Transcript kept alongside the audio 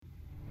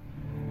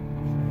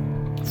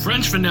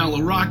French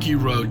vanilla, Rocky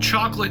Road,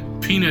 chocolate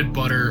peanut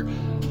butter,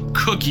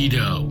 cookie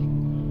dough.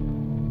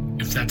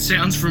 If that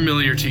sounds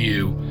familiar to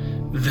you,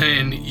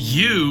 then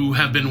you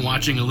have been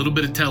watching a little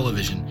bit of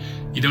television.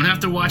 You don't have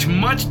to watch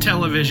much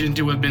television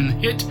to have been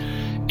hit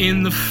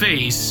in the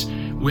face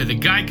with a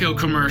Geico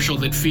commercial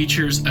that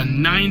features a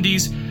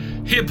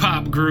 90s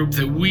hip-hop group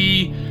that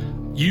we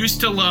used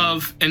to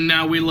love and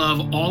now we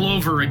love all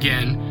over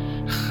again.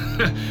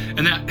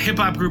 And that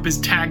hip-hop group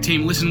is Tag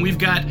Team. Listen, we've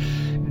got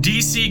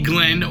DC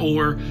Glenn,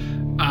 or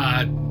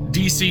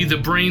DC the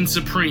Brain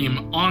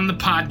Supreme, on the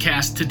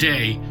podcast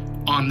today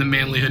on the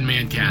Manlyhood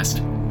Mancast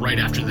right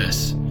after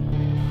this.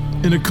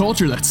 In a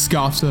culture that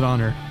scoffs at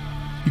honor,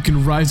 you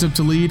can rise up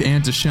to lead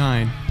and to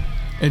shine.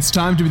 It's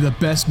time to be the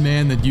best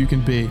man that you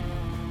can be.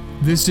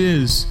 This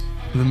is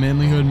the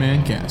Manlyhood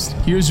Mancast.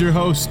 Here's your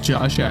host,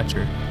 Josh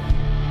Hatcher.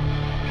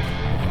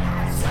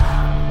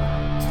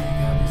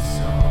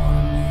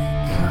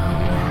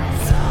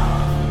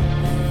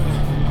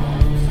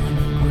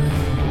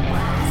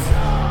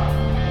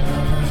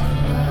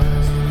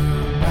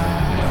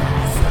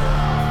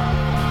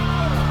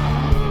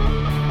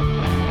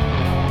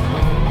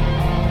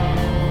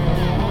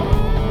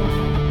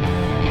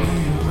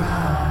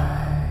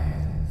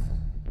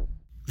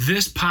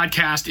 This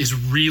podcast is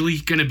really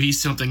going to be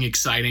something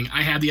exciting.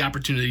 I had the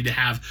opportunity to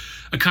have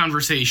a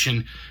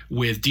conversation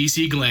with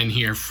DC Glenn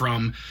here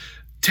from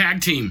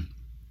Tag Team.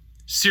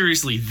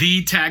 Seriously,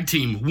 the Tag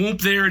Team. Whoop,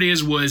 there it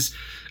is, was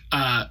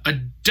a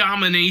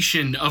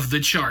domination of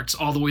the charts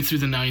all the way through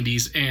the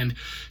 90s. And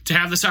to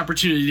have this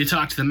opportunity to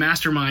talk to the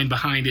mastermind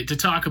behind it, to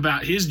talk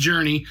about his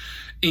journey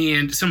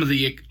and some of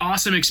the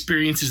awesome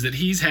experiences that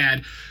he's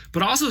had,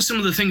 but also some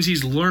of the things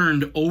he's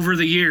learned over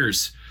the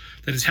years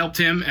that has helped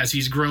him as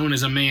he's grown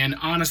as a man.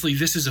 Honestly,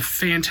 this is a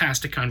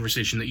fantastic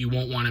conversation that you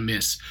won't want to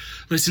miss.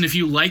 Listen, if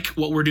you like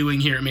what we're doing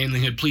here at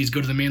Manlyhood, please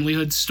go to the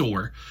Manlyhood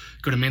store.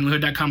 Go to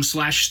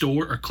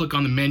manlyhood.com/store or click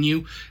on the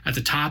menu at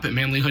the top at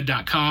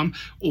manlyhood.com,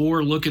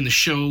 or look in the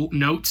show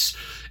notes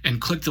and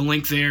click the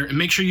link there. And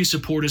make sure you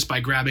support us by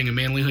grabbing a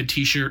Manlyhood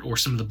t-shirt or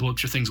some of the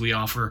books or things we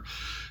offer.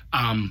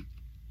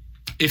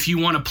 If you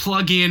want to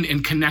plug in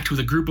and connect with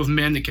a group of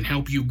men that can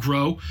help you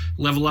grow,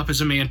 level up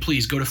as a man,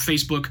 please go to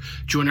Facebook,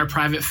 join our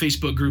private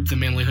Facebook group, the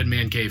Manlyhood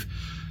Man Cave,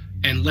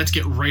 and let's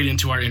get right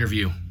into our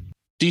interview.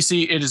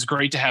 DC, it is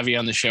great to have you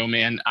on the show,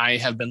 man. I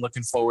have been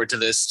looking forward to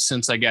this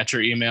since I got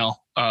your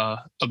email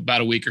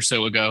about a week or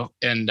so ago,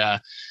 and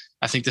I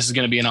think this is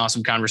going to be an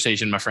awesome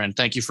conversation, my friend.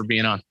 Thank you for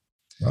being on.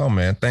 Oh,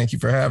 man, thank you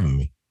for having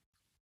me.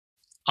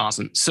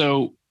 Awesome.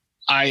 So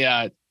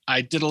I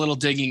did a little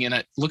digging, and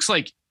it looks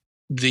like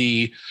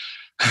the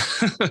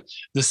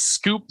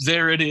Scoop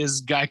There It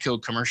Is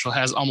Geico commercial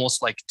has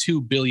almost like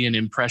 2 billion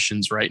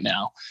impressions right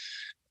now,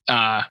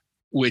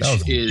 which that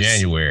was is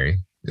January.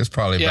 It's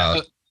probably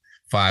about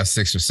 5,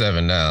 6, or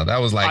 7 now. That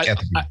was like at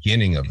the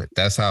beginning of it.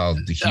 That's how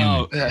the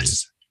huge.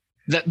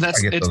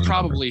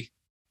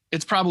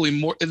 It's probably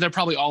more. They're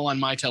probably all on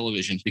my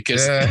television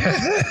because.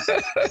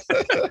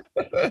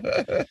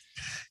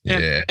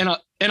 Yeah. And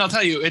I'll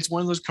tell you, it's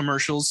one of those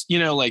commercials,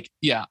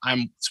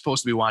 I'm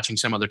supposed to be watching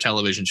some other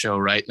television show,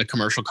 right? The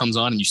commercial comes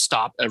on and you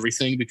stop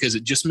everything because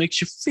it just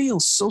makes you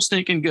feel so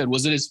stinking good.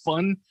 Was it as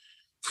fun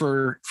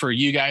for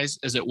you guys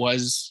as it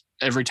was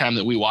every time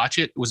that we watch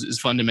it? Was it as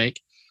fun to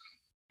make?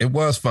 It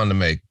was fun to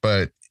make,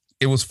 but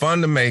it was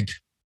fun to make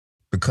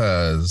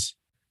because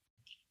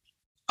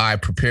I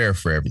prepared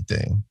for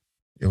everything.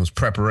 It was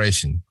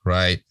preparation,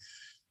 right?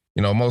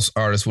 Most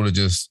artists would have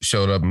just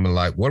showed up and been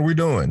like, what are we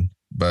doing?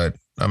 But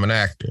I'm an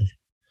actor.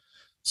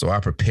 So I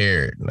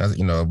prepared.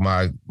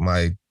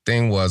 My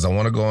thing was I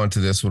want to go into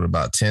this with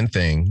about 10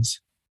 things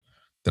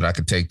that I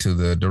could take to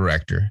the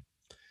director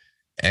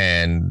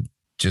and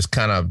just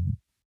kind of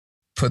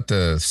put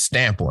the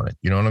stamp on it.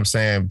 You know what I'm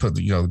saying?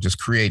 Just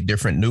create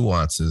different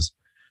nuances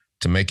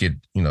to make it,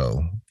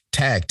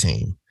 tag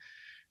team.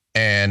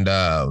 And,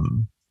 I'll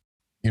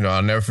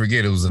never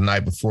forget, it was the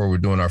night before we're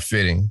doing our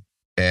fitting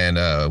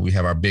and we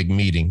have our big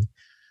meeting.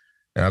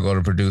 And I go to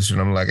the producer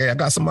and I'm like, hey, I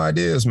got some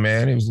ideas,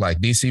 man. He was like,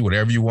 DC,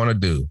 whatever you want to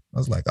do. I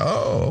was like,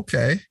 oh,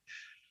 okay.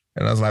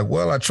 And I was like,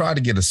 well, I tried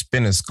to get a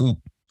spin and scoop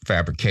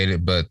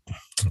fabricated, but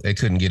they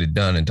couldn't get it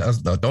done. And I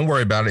was like, don't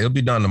worry about it. It'll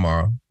be done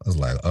tomorrow. I was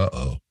like,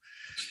 uh-oh.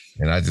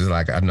 And I just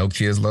I know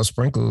kids love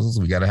sprinkles.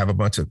 We got to have a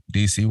bunch of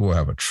DC. We'll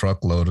have a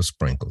truckload of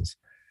sprinkles.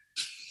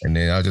 And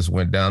then I just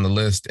went down the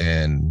list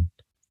and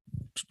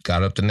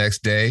got up the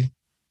next day.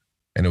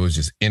 And it was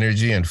just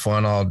energy and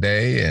fun all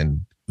day.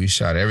 And we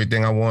shot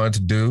everything I wanted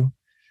to do.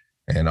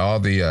 And all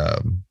the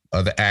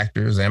other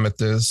actors,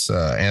 Amethyst,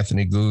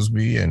 Anthony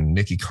Gooseby, and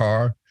Nikki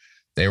Carr,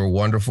 they were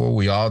wonderful.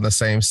 We all in the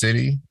same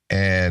city,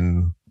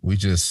 and we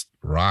just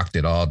rocked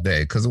it all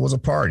day because it was a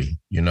party,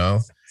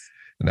 And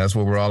that's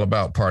what we're all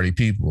about, party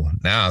people.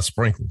 Now it's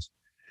sprinkles.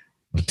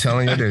 I'm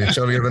telling you, the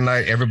show the other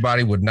night,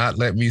 everybody would not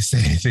let me say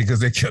anything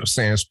because they kept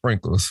saying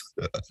sprinkles.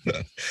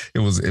 It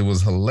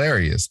was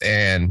hilarious.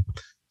 And,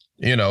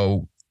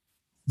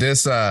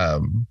 this,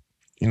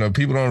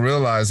 people don't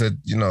realize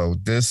that,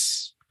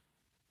 this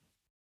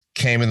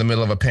came in the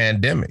middle of a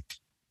pandemic.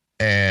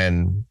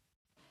 And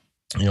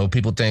You know,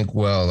 people think,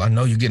 well, I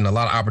know you're getting a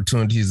lot of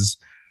opportunities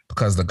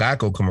because of the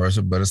Geico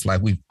commercial, but it's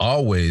like we've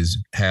always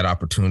had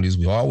opportunities.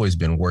 We've always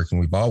been working.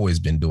 We've always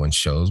been doing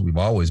shows. We've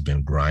always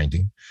been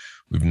grinding.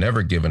 We've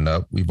never given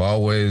up. We've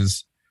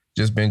always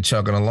just been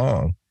chugging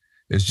along.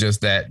 It's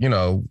just that, you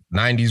know,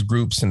 90s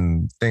groups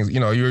and things, you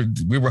know,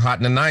 we were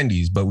hot in the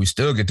 90s, but we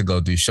still get to go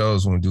do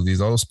shows when we do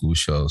these old school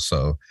shows.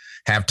 So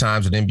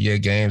halftimes at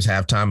NBA games,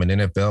 halftime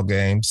at NFL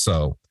games.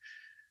 So,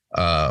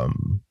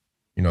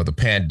 you know, the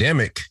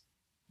pandemic,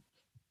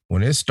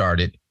 when it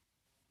started,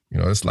 you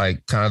know, it's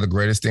like kind of the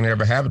greatest thing that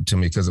ever happened to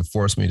me because it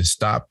forced me to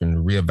stop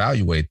and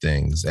reevaluate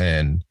things.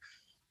 And,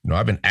 you know,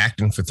 I've been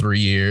acting for 3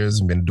 years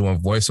and been doing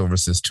voiceover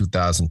since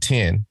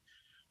 2010.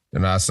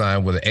 And I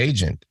signed with an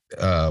agent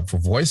for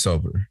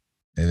voiceover.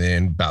 And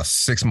then about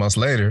 6 months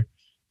later,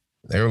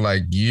 they were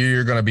like,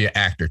 you're going to be an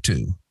actor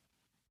too.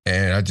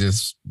 And I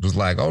just was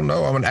like, oh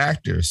no, I'm an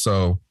actor.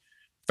 So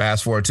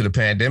fast forward to the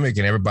pandemic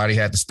and everybody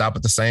had to stop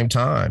at the same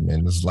time.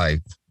 And it's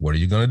like, what are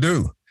you going to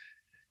do?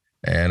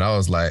 And I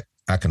was like,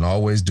 I can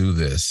always do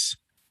this.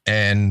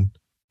 And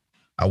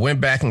I went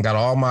back and got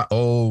all my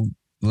old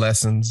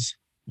lessons.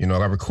 You know,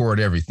 I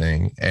recorded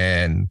everything.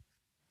 And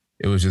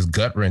it was just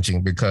gut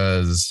wrenching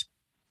because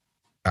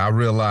I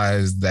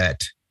realized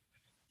that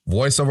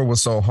voiceover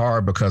was so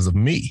hard because of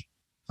me.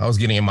 I was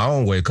getting in my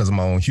own way because of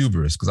my own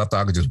hubris, because I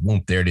thought I could just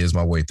whoop, there it is,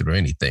 my way through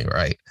anything,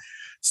 right?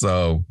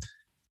 So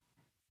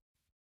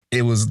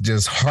it was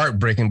just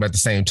heartbreaking, but at the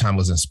same time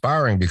was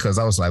inspiring because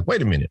I was like,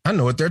 wait a minute, I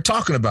know what they're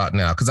talking about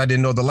now because I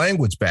didn't know the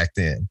language back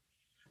then.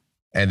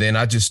 And then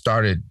I just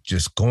started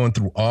just going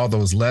through all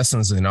those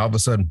lessons and all of a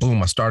sudden,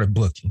 boom, I started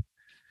booking,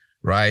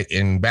 right?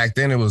 And back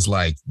then it was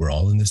like, we're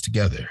all in this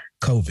together,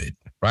 COVID,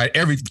 right?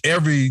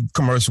 Every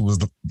commercial was,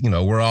 you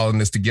know, we're all in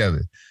this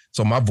together.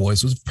 So my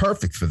voice was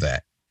perfect for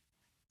that.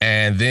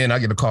 And then I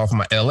get a call from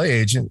my LA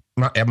agent,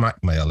 my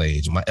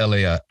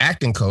LA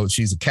acting coach.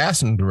 She's a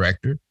casting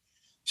director.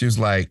 She was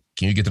like,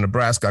 can you get to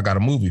Nebraska? I got a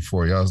movie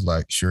for you. I was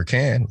like, sure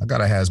can. I got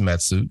a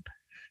hazmat suit.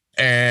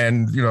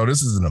 And, you know,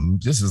 this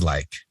is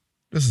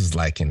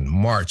like in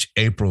March,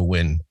 April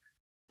when,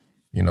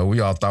 you know, we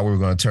all thought we were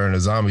going to turn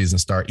to zombies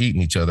and start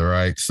eating each other,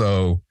 right?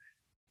 So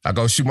I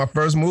go shoot my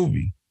first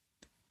movie.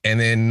 And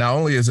then not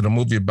only is it a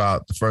movie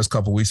about the first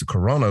couple of weeks of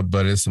Corona,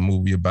 but it's a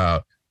movie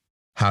about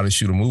how to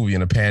shoot a movie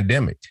in a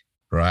pandemic,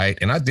 right?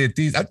 And I did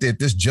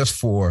this just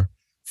for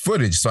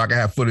footage so I can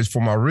have footage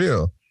for my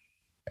reel.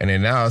 And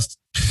then now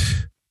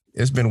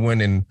it's been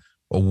winning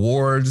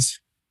awards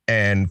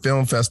and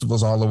film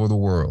festivals all over the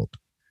world.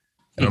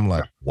 And I'm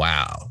like,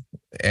 wow.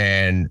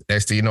 And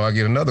next thing you know, I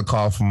get another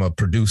call from a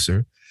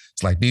producer.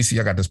 It's like, DC,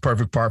 I got this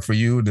perfect part for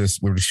you.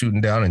 We were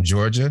shooting down in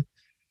Georgia.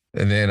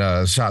 And then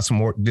did some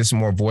more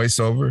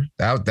voiceover.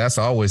 That's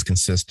always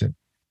consistent.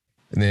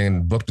 And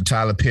then booked the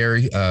Tyler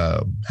Perry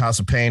House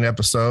of Pain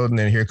episode. And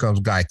then here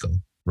comes Geico,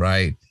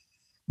 right?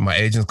 My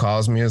agent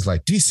calls me and is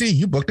like, DC,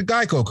 you booked a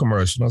Geico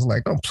commercial. I was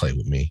like, don't play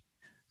with me.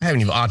 I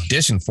haven't even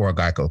auditioned for a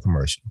Geico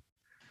commercial.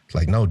 It's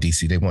like, no,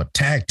 DC, they want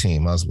tag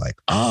team. I was like,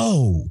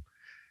 oh.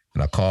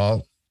 And I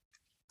called.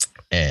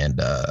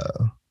 And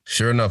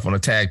sure enough, on the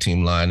tag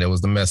team line, there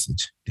was the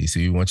message. DC,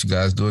 we want you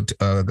guys to do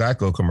a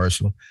Geico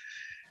commercial.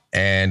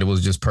 And it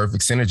was just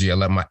perfect synergy. I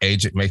let my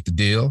agent make the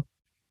deal.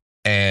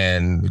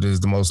 And it is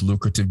the most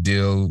lucrative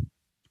deal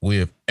we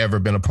have ever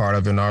been a part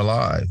of in our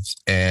lives.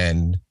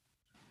 And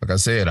like I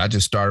said, I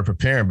just started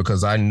preparing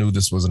because I knew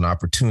this was an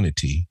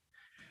opportunity.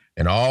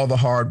 And all the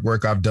hard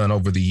work I've done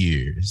over the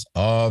years,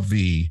 all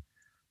the,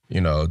 you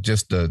know,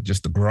 just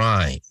the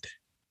grind,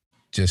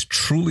 just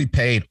truly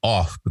paid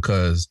off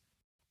because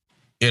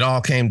it all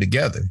came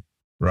together,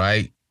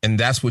 right? And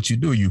that's what you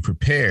do. You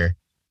prepare.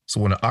 So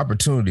when the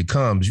opportunity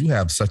comes, you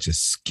have such a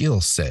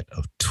skill set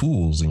of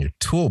tools in your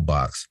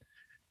toolbox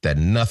that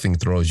nothing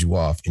throws you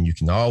off. And you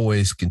can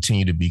always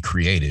continue to be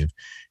creative.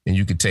 And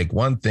you can take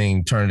one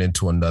thing, turn it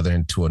into another,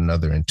 into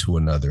another, into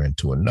another,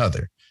 into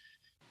another.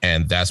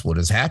 And that's what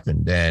has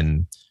happened.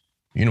 And,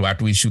 you know,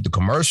 after we shoot the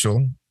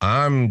commercial,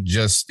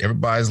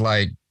 everybody's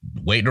like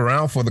waiting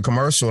around for the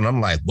commercial. And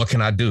I'm like, what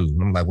can I do?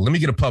 And I'm like, well, let me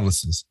get a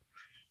publicist.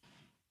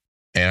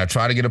 And I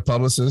try to get a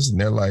publicist and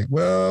they're like,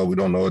 well, we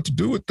don't know what to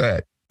do with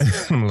that.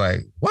 I'm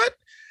like, what?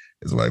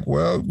 It's like,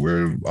 well,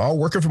 we're all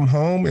working from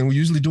home and we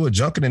usually do a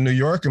junket in New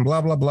York and blah,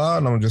 blah, blah.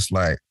 And I'm just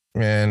like,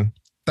 man,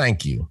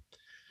 thank you.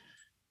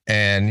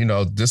 And, you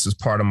know, this is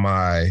part of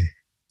my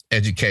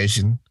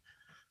education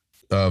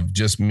of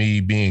just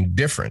me being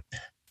different.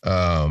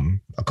 I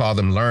call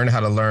them learn how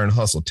to learn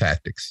hustle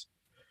tactics.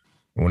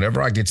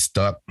 Whenever I get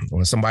stuck,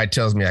 when somebody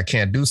tells me I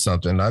can't do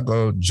something, I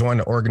go join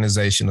an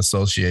organization,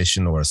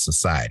 association, or a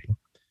society.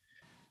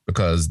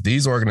 Because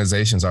these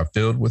organizations are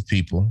filled with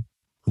people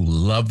who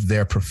love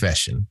their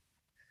profession.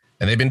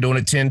 And they've been doing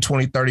it 10,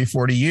 20, 30,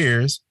 40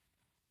 years.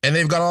 And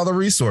they've got all the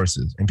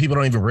resources. And people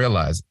don't even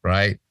realize it,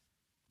 right?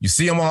 You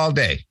see them all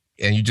day.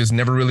 And you just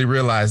never really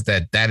realize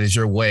that that is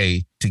your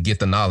way to get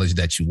the knowledge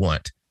that you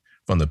want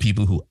from the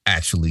people who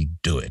actually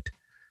do it.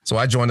 So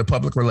I joined the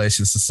Public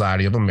Relations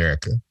Society of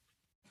America.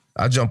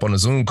 I jump on a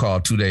Zoom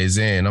call 2 days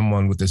in. I'm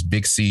on with this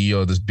big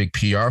CEO of this big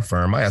PR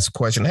firm. I ask a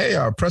question, hey,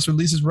 our press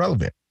release is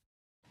relevant.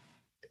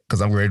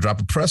 Because I'm ready to drop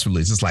a press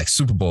release. It's like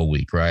Super Bowl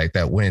week, right?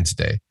 That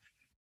Wednesday.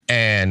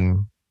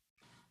 And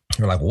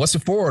they're like, well, what's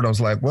it for? And I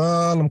was like,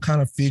 well, I'm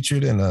kind of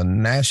featured in a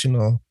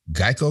national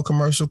Geico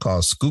commercial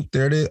called Scoop.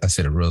 There it is. I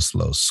said it real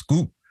slow.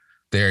 Scoop.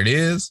 There it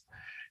is.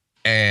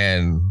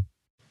 And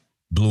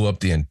blew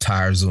up the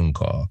entire Zoom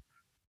call.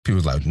 People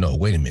was like, no,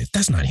 wait a minute.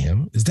 That's not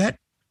him.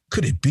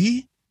 Could it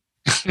be?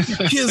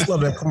 My kids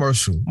love that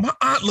commercial. My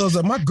aunt loves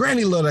that. My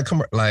granny loves that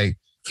commercial. Like,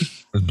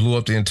 it blew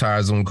up the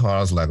entire Zoom call. I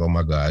was like, oh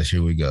my gosh,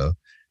 here we go.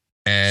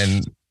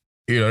 And,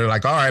 they're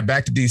like, all right,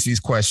 back to DC's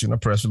question. A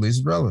press release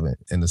is relevant.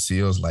 And the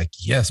CEO's like,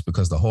 yes,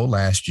 because the whole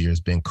last year has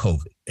been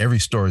COVID. Every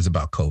story is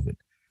about COVID.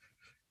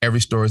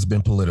 Every story has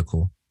been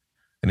political.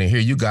 And then here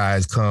you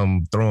guys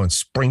come throwing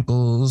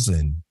sprinkles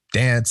and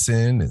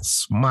dancing and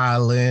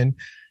smiling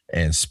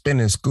and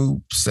spinning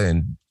scoops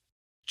and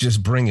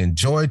just bringing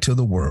joy to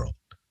the world.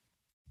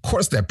 Of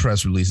course, that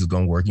press release is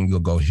going to work. You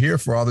can go here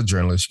for all the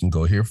journalists. You can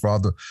go here for all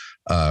the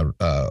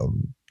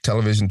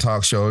television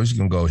talk shows. You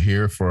can go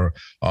here for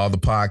all the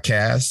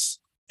podcasts.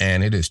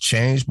 And it has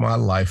changed my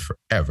life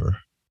forever.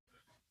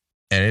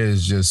 And it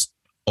has just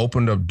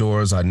opened up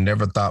doors I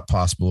never thought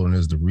possible. And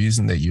is the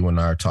reason that you and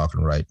I are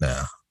talking right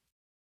now.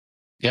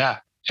 Yeah.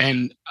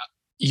 And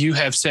you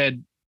have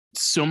said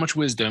so much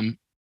wisdom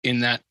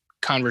in that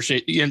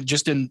conversation,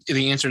 just in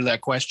the answer to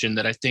that question,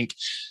 that I think,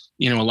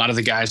 a lot of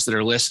the guys that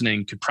are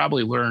listening could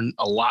probably learn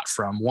a lot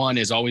from. One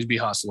is always be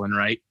hustling,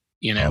 right?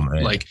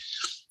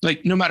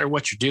 Like no matter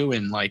what you're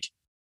doing, like,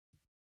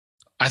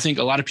 I think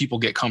a lot of people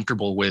get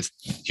comfortable with,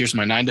 here's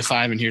my 9 to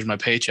 5 and here's my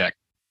paycheck.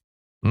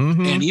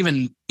 Mm-hmm. And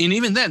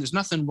even then there's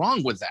nothing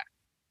wrong with that.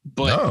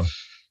 But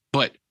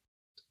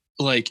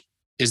like,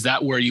 is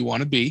that where you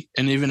want to be?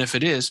 And even if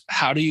it is,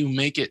 how do you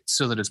make it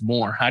so that it's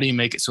more? How do you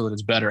make it so that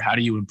it's better? How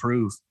do you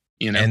improve?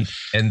 And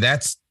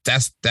that's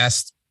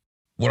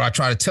what I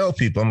try to tell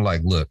people. I'm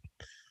like, look,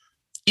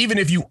 even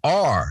if you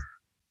are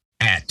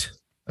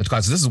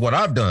because this is what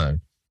I've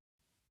done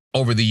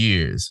over the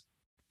years,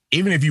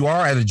 even if you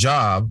are at a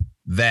job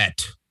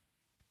that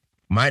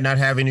might not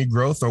have any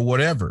growth or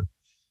whatever,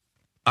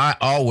 I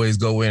always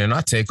go in and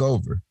I take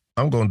over.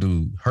 I'm going to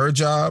do her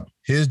job,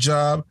 his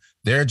job,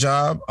 their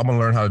job. I'm going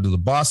to learn how to do the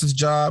boss's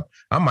job.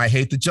 I might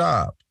hate the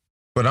job,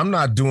 but I'm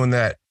not doing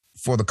that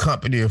for the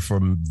company or for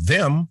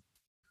them.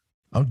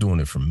 I'm doing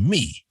it for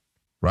me,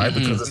 right?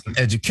 Mm-hmm. Because it's an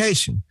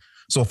education.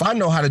 So if I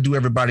know how to do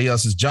everybody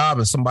else's job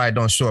and somebody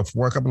don't show up for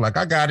work, I'm like,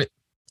 I got it.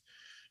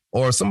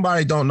 Or if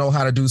somebody don't know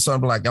how to do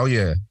something, like, oh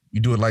yeah, you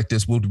do it like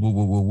this, whoop, whoop,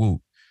 whoop, whoop,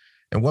 whoop.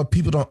 And what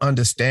people don't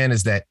understand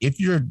is that if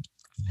you're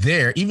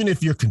there, even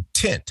if you're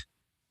content,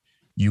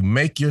 you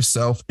make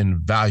yourself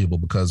invaluable,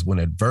 because when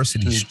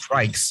adversity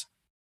strikes,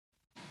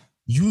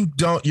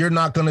 you're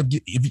not going to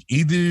get,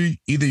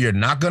 either you're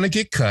not going to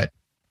get cut,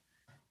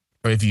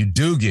 or if you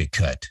do get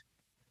cut,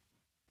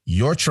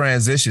 your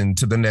transition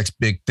to the next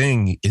big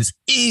thing is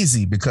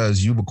easy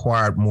because you've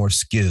acquired more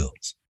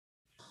skills.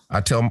 I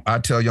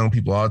tell young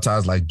people all the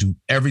time, like, do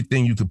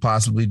everything you could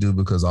possibly do,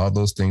 because all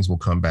those things will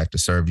come back to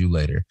serve you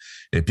later.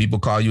 If people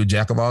call you a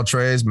jack of all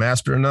trades,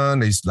 master of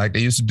none, like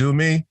they used to do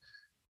me,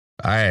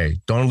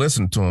 don't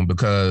listen to them,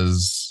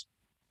 because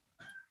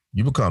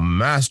you become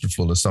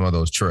masterful of some of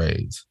those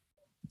trades.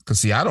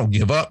 Because see, I don't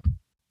give up.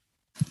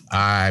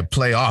 I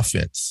play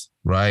offense,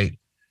 right?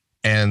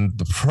 And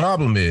the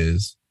problem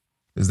is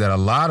that a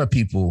lot of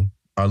people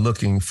are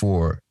looking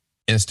for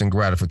instant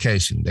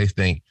gratification. They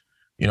think,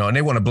 and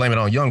they want to blame it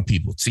on young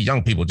people. See,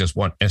 young people just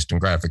want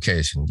instant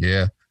gratification.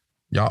 Yeah.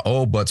 Y'all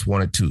old butts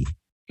want it too.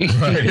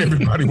 Right?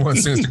 Everybody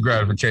wants instant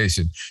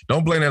gratification.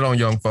 Don't blame it on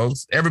young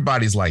folks.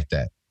 Everybody's like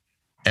that.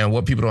 And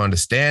what people don't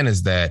understand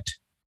is that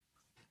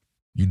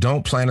you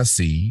don't plant a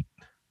seed,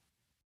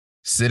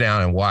 sit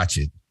down and watch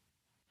it,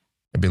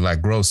 and be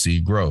like, grow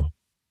seed, grow.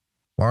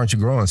 Why aren't you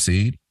growing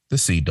seed? The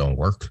seed don't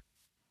work.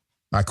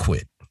 I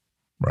quit.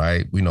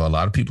 Right? We know a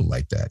lot of people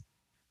like that.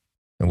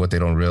 And what they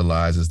don't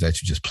realize is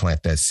that you just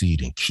plant that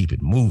seed and keep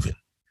it moving,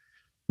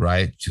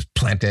 right? Just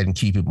plant that and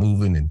keep it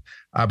moving. And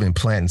I've been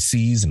planting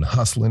seeds and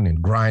hustling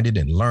and grinding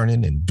and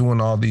learning and doing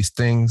all these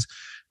things.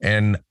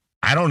 And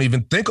I don't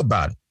even think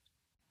about it.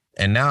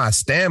 And now I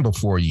stand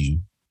before you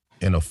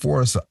in a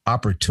forest of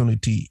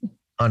opportunity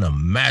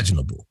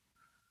unimaginable.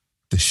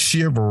 The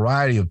sheer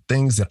variety of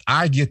things that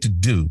I get to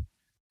do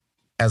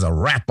as a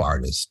rap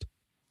artist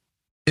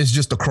is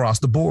just across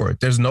the board.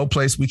 There's no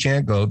place we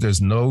can't go.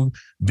 There's no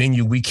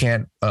venue we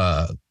can't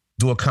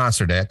do a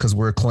concert at, because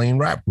we're a clean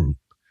rap group.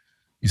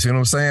 You see what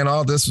I'm saying?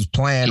 All this was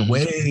planned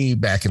way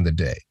back in the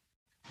day,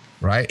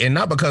 right? And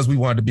not because we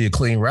wanted to be a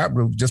clean rap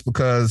group, just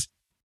because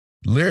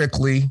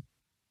lyrically,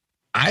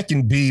 I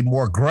can be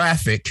more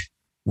graphic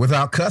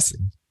without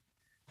cussing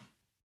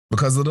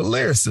because of the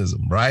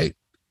lyricism, right?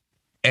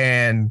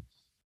 And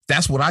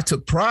that's what I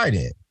took pride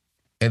in.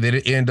 And then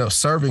it ended up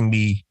serving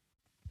me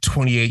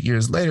 28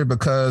 years later,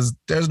 because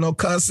there's no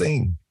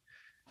cussing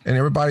and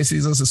everybody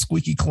sees us as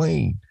squeaky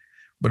clean.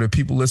 But if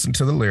people listen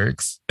to the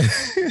lyrics,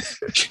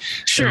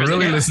 sure,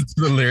 really listen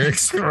to the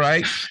lyrics,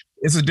 right?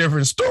 It's a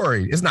different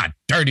story. It's not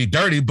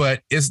dirty,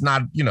 but it's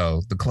not,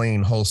 the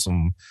clean,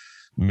 wholesome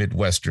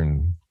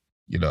Midwestern,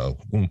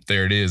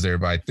 there it is.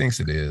 Everybody thinks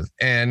it is.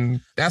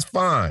 And that's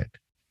fine.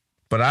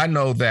 But I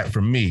know that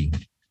for me,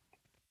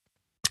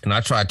 and I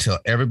try to tell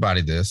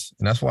everybody this,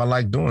 and that's why I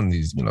like doing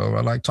these,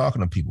 I like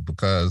talking to people,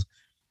 because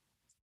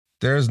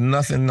there's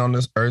nothing on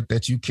this earth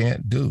that you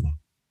can't do,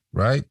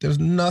 right? There's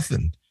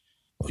nothing.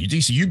 Well,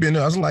 DC, you've been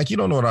there. I was like, you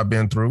don't know what I've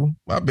been through.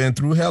 I've been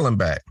through hell and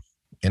back,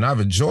 and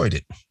I've enjoyed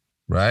it,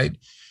 right?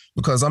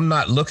 Because I'm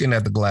not looking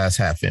at the glass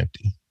half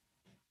empty.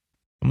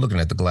 I'm looking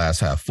at the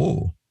glass half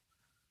full.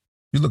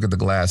 You look at the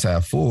glass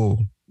half full,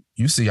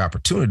 you see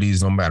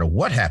opportunities no matter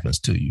what happens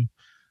to you.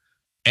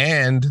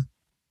 And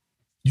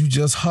you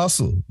just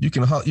hustle. You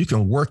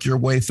can work your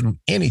way through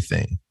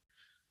anything.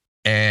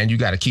 And you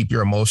got to keep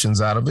your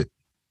emotions out of it.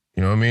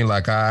 You know what I mean?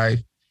 Like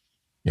I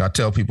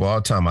tell people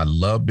all the time, I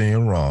love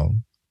being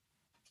wrong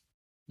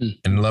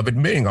and love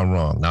admitting I'm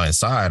wrong. Now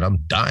inside, I'm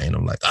dying.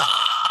 I'm like,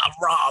 I'm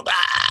wrong.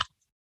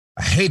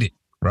 I hate it,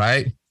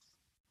 right?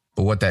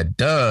 But what that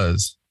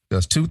does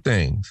two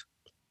things.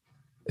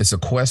 It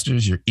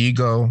sequesters your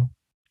ego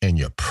and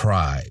your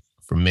pride.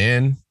 For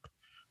men,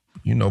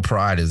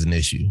 pride is an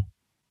issue.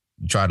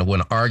 You try to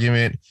win an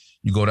argument,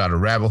 you go down a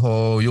rabbit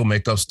hole, you'll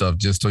make up stuff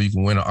just so you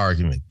can win an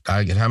argument.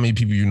 How many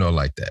people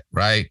like that,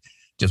 right?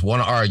 Just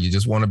want to argue,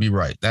 just want to be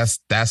right. That's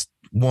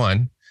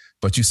one,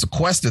 but you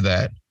sequester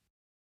that,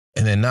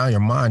 and then now your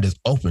mind is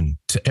open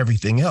to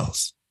everything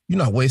else. You're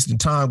not wasting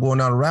time going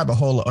down a rabbit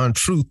hole of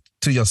untruth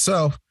to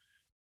yourself.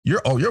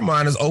 Your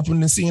mind is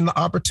open and seeing the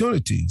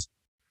opportunities.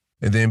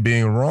 And then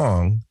being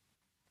wrong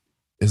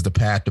is the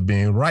path to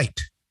being right.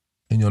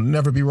 And you'll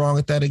never be wrong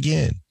at that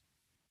again.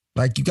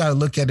 Like, you got to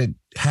look at it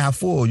half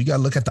full. You got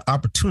to look at the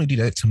opportunity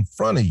that's in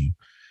front of you.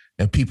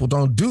 And people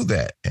don't do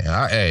that.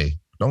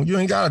 And you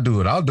ain't got to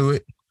do it. I'll do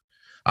it.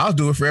 I'll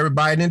do it for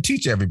everybody and then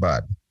teach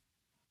everybody.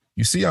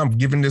 You see, I'm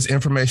giving this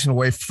information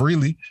away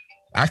freely.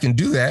 I can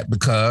do that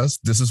because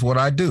this is what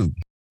I do.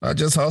 I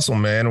just hustle,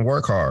 man, and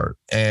work hard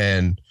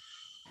and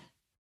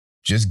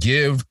just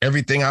give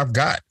everything I've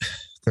got,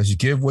 because you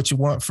give what you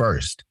want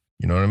first.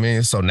 You know what I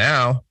mean? So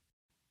now,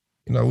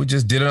 we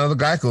just did another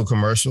Geico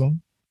commercial.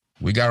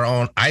 We got our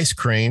own ice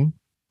cream,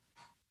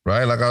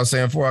 right? Like I was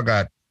saying before, I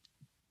got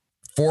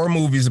 4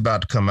 movies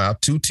about to come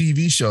out, 2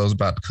 TV shows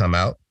about to come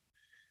out.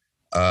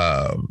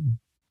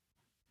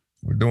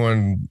 We're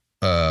doing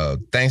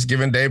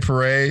Thanksgiving Day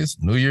parades,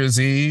 New Year's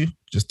Eve.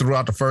 Just threw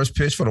out the first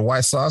pitch for the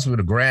White Sox with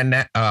the Grand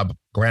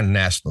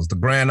Nationals, the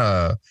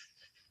Grand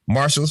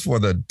Marshals for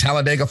the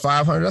Talladega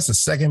 500. That's the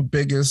second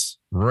biggest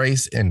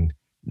race in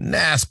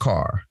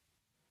NASCAR.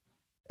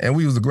 And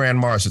we was the Grand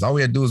Marshals. All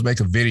we had to do was make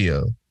a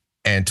video.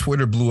 And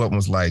Twitter blew up and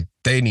was like,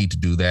 they need to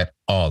do that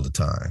all the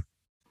time,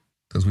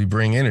 because we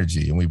bring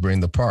energy and we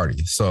bring the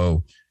party.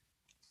 So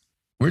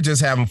we're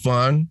just having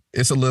fun.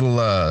 It's a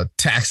little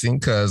taxing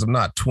because I'm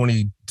not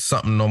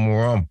 20-something no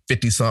more. I'm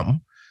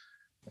 50-something.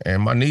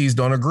 And my knees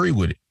don't agree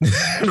with it,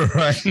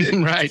 right?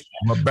 Right.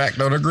 My back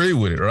don't agree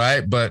with it,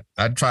 right? But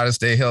I try to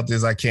stay healthy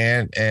as I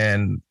can,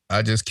 and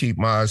I just keep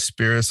my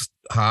spirits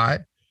high,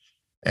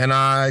 and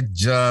I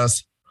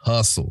just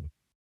hustle.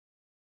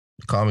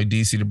 Call me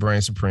DC the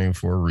Brain Supreme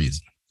for a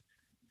reason.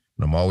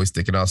 And I'm always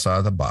thinking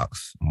outside the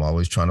box. I'm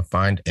always trying to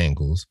find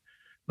angles.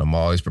 I'm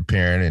always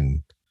preparing.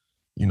 And,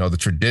 the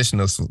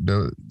traditionalists,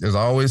 there's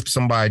always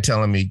somebody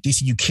telling me,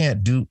 DC, you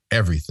can't do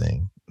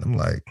everything. I'm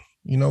like,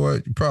 you know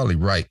what? You're probably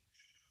right.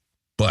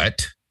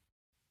 But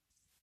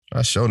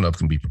I sure enough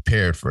can be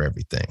prepared for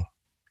everything.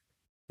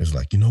 It's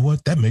like, you know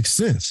what? That makes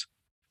sense.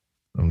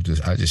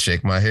 I just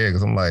shake my head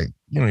because I'm like,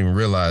 you don't even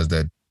realize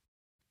that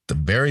the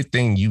very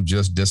thing you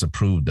just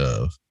disapproved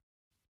of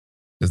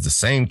is the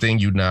same thing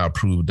you now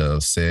approved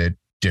of, said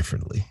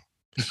differently.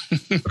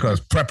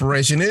 Because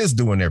preparation is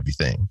doing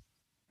everything,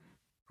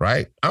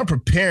 right? I'm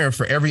preparing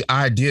for every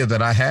idea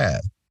that I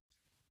have.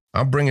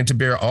 I'm bringing to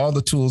bear all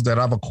the tools that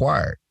I've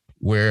acquired,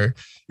 where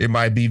it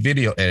might be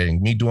video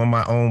editing, me doing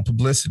my own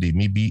publicity,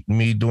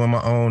 me doing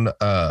my own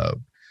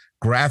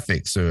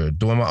graphics, or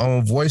doing my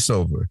own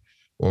voiceover,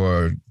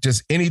 or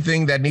just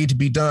anything that need to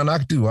be done, I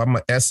can do. I'm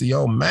an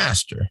SEO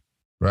master,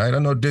 right? I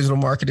know digital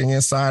marketing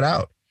inside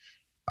out.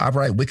 I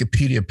write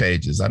Wikipedia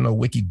pages. I know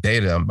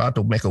Wikidata. I'm about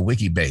to make a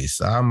wiki base.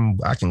 I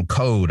can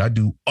code. I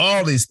do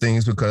all these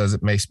things because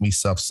it makes me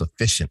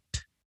self-sufficient.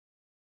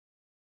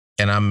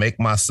 And I make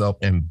myself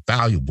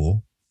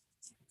invaluable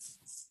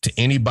to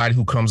anybody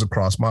who comes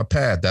across my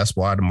path. That's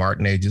why the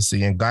Martin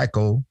Agency and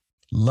Geico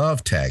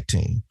love Tag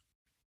Team,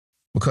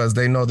 because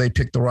they know they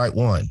picked the right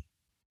one,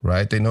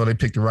 right? They know they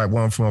picked the right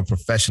one from a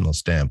professional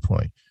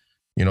standpoint.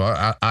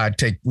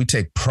 We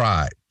take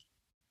pride.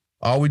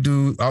 All we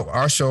do,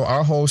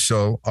 our whole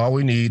show, all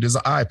we need is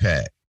an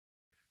iPad,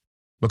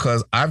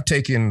 because I've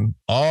taken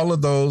all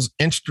of those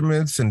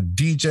instruments and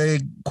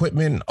DJ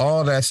equipment and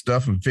all that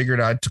stuff and figured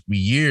out, it took me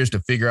years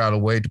to figure out a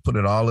way to put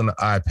it all in the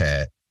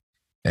iPad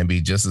and be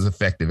just as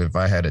effective if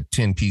I had a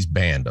 10-piece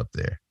band up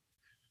there,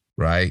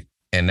 right?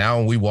 And now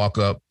when we walk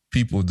up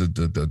people,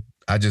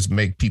 I just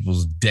make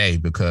people's day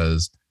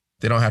because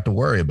they don't have to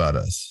worry about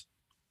us.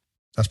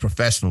 That's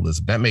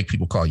professionalism. That makes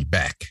people call you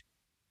back,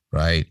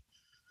 right?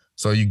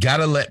 So you got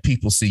to let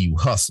people see you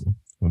hustle.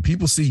 When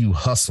people see you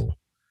hustle,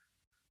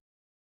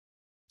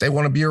 they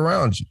want to be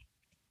around you.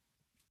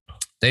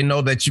 They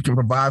know that you can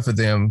provide for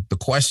them the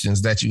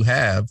questions that you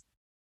have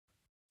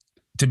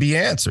to be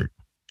answered.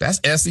 That's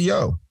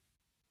SEO.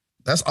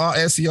 That's all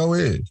SEO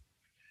is.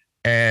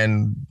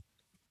 And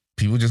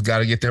people just got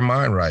to get their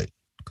mind right.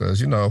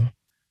 Because,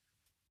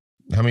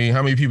 how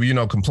many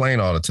people, complain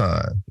all the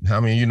time?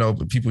 How many,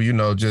 people,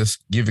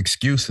 just give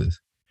excuses?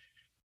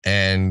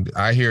 And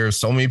I hear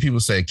so many people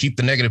say, keep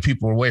the negative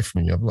people away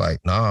from you. I'm like,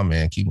 nah,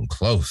 man, keep them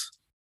close.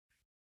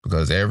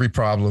 Because every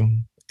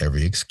problem,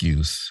 every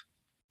excuse,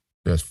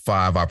 there's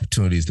 5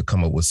 opportunities to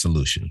come up with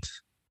solutions.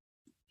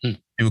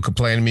 People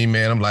complain to me,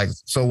 man. I'm like,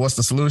 so what's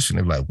the solution?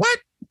 They're like, what?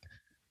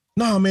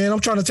 No, man, I'm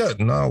trying to tell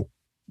you. No,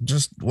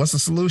 just what's the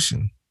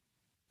solution?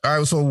 All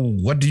right, so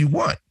what do you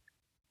want?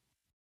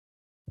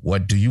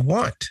 What do you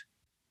want?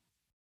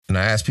 And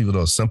I ask people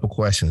those simple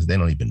questions. They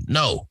don't even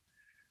know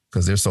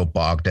because they're so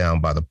bogged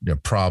down by their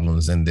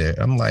problems and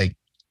I'm like,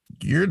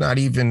 you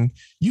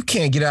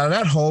can't get out of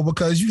that hole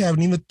because you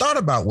haven't even thought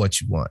about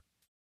what you want.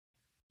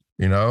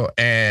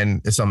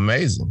 And it's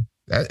amazing.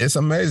 It's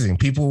amazing.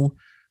 People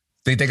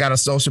think they got a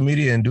social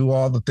media and do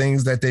all the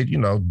things that they,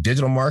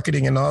 digital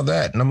marketing and all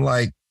that. And I'm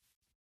like,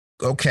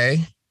 okay,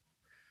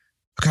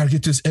 I gotta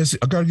get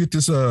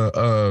this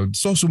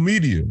social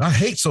media. I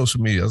hate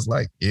social media. I was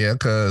like, yeah,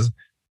 because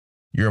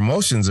your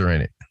emotions are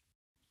in it,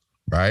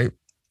 right?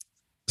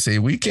 See,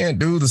 we can't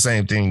do the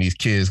same thing these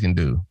kids can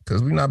do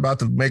because we're not about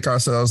to make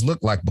ourselves look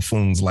like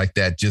buffoons like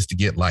that just to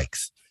get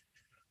likes,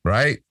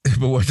 right?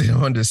 But what they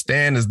don't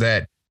understand is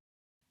that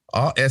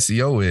all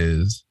SEO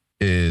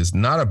is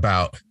not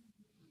about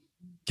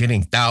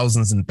getting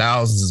thousands and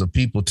thousands of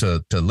people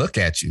to look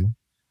at you.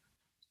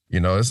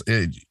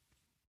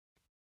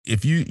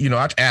 If you,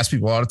 I ask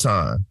people all the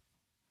time,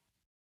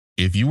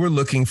 if you were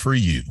looking for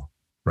you,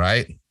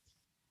 right?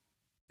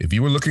 If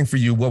you were looking for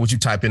you, what would you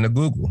type into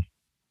Google?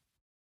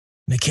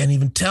 They can't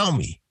even tell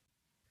me.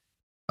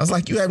 I was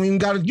like, you haven't even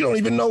got it. You don't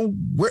even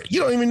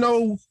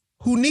know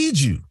who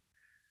needs you.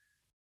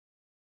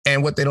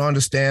 And what they don't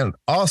understand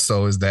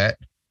also is that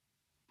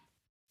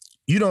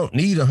you don't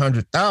need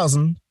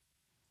 100,000.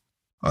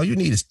 All you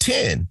need is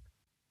 10.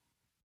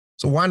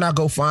 So why not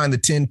go find the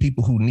 10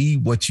 people who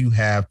need what you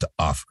have to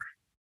offer?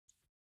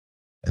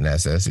 And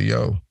that's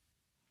SEO,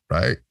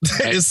 right?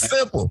 It's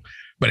simple,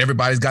 but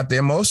everybody's got their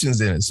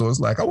emotions in it. So it's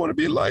like, I want to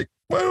be like,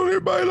 why don't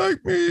everybody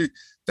like me?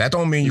 That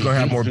don't mean you're going to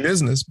have more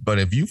business. But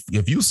if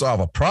you solve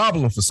a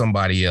problem for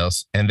somebody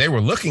else and they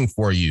were looking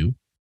for you,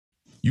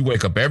 you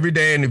wake up every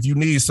day. And if you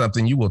need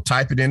something, you will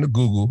type it into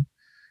Google.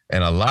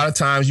 And a lot of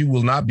times you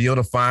will not be able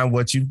to find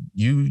what you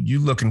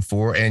looking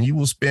for. And you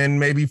will spend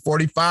maybe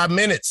 45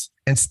 minutes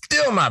and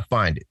still not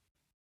find it.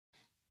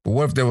 But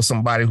what if there was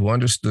somebody who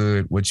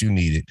understood what you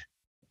needed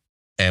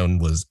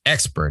and was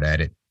expert at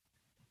it,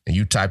 and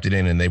you typed it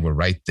in and they were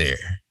right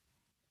there?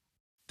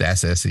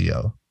 That's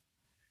SEO.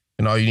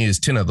 And all you need is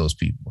 10 of those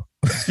people,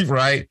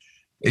 right?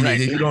 Right.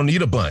 You don't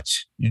need a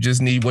bunch. You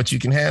just need what you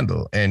can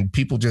handle. And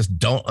people just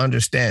don't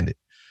understand it.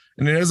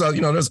 And then there's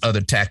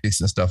other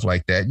tactics and stuff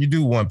like that. You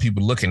do want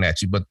people looking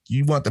at you, but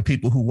you want the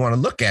people who want to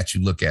look at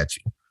you.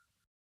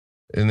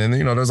 And then,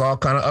 there's all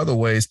kind of other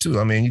ways too.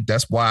 I mean,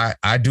 that's why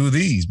I do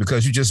these,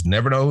 because you just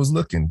never know who's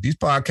looking. These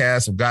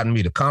podcasts have gotten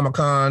me to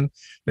Comic-Con.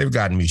 They've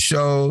gotten me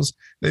shows.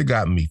 They've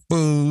gotten me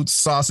food,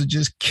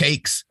 sausages,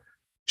 cakes,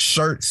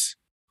 shirts,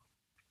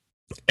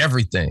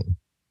 everything,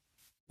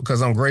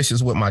 because I'm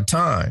gracious with my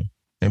time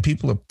and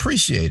people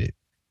appreciate it.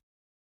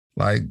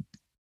 Like,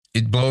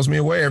 it blows me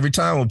away every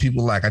time when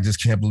people like, I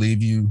just can't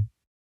believe you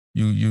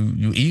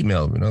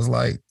emailed me. And I was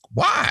like,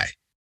 why?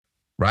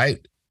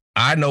 Right?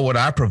 I know what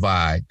I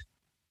provide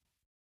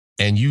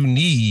and you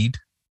need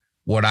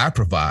what I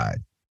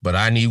provide, but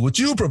I need what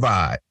you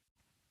provide,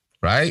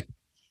 right?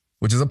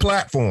 Which is a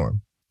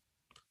platform.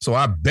 So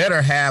I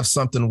better have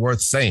something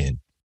worth saying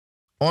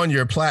on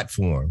your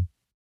platform.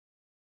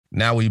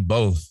 Now we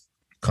both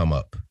come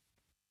up.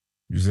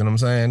 You see what I'm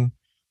saying?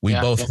 We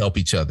both help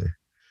each other.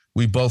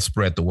 We both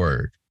spread the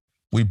word.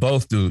 We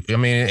both do. I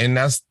mean, and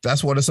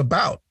that's what it's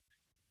about.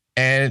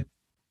 And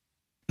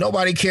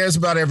nobody cares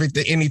about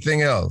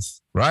anything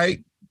else,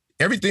 right?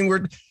 Everything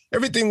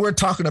we're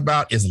talking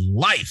about is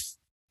life,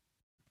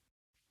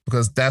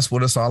 because that's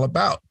what it's all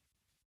about.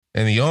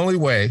 And the only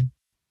way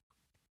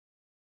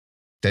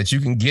that you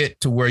can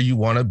get to where you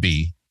want to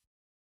be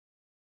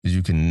is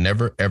you can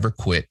never, ever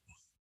quit.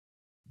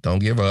 Don't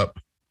give up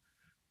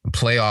and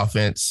play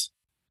offense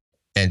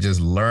and just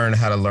learn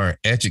how to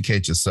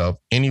educate yourself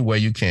any way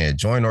you can.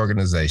 Join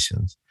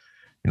organizations.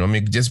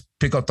 Just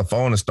pick up the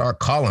phone and start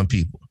calling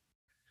people.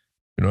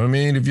 You know what I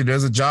mean? If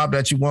there's a job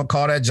that you want,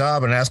 call that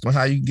job and ask them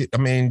how you get. I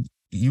mean,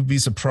 you'd be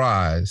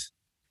surprised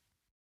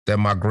that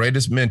my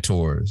greatest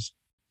mentors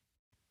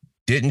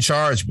didn't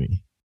charge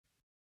me,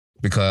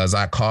 because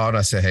I called.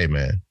 I said, hey,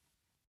 man,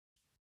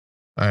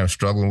 I am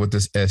struggling with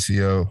this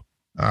SEO.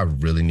 I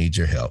really need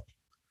your help.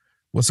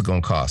 What's it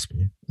going to cost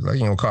me? It's like, it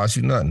ain't going to cost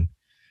you nothing.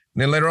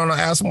 And then later on, I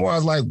asked him more. I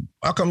was like,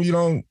 how come you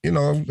don't,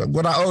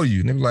 what I owe you?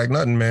 And he was like,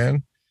 nothing,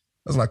 man.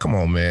 I was like, come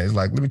on, man. It's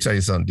like, let me tell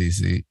you something,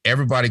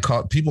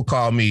 DC. People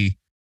call me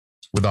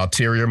with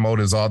ulterior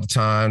motives all the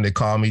time. They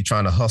call me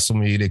trying to hustle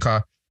me.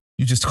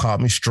 You just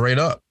called me straight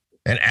up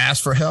and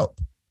asked for help.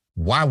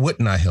 Why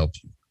wouldn't I help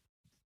you?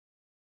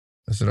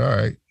 I said, all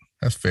right,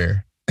 that's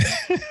fair.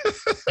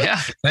 Yeah.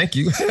 Thank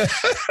you.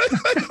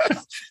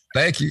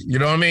 Thank you. You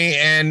know what I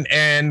mean?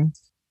 And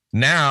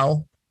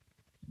now,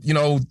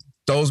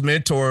 those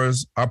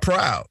mentors are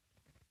proud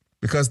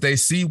because they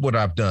see what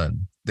I've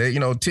done.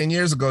 10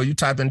 years ago, you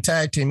type in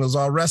tag team, it was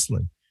all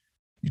wrestling.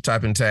 You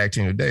type in tag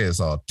team today, it's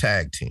all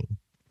tag team.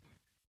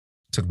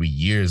 It took me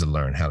years to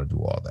learn how to do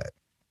all that.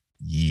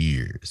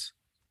 Years.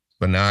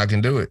 But now I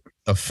can do it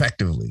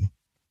effectively.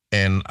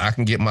 And I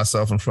can get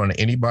myself in front of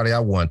anybody I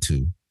want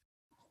to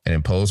and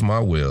impose my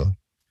will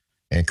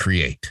and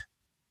create.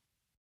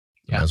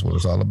 Yeah. That's what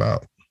it's all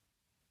about.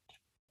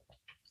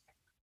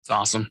 It's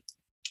awesome.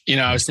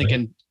 I was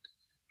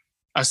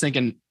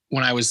thinking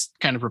when I was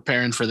kind of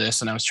preparing for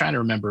this, and I was trying to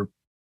remember,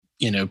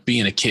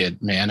 being a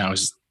kid, man, I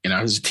was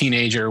a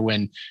teenager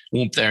when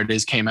Whoop There It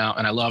Is came out,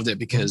 and I loved it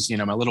because,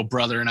 my little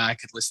brother and I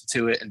could listen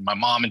to it, and my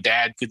mom and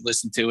dad could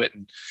listen to it.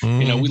 And,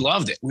 we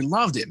loved it. We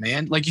loved it,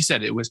 man. Like you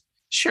said, it was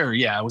sure.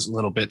 Yeah. It was a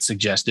little bit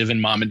suggestive,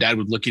 and mom and dad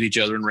would look at each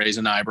other and raise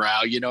an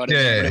eyebrow, you know what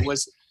I mean?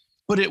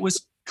 But it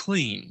was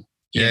clean,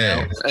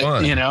 it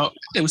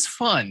was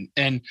fun.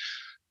 And,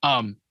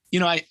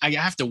 I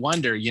have to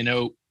wonder,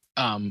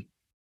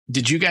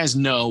 did you guys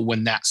know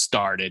when that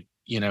started,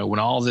 when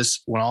all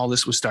this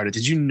was started,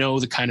 did you know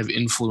the kind of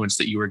influence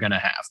that you were going to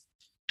have?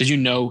 Did you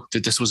know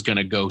that this was going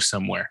to go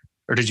somewhere,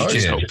 or did you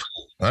just hope?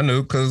 I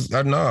knew, because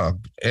I know,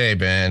 hey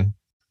man,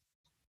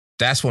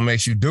 that's what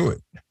makes you do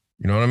it.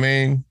 You know what I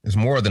mean? It's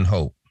more than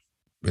hope.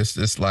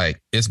 It's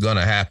like, it's going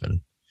to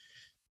happen.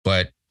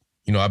 But,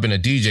 I've been a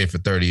DJ for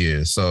 30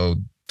 years. So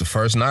the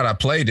first night I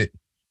played it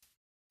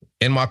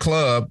in my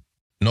club,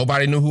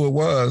 nobody knew who it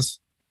was.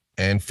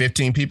 And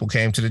 15 people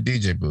came to the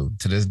DJ booth.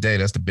 To this day,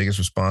 that's the biggest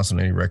response on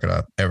any record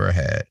I've ever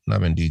had. And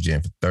I've been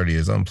DJing for 30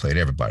 years. I've played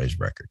everybody's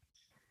record.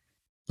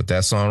 But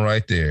that song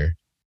right there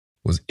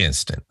was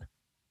instant.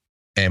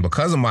 And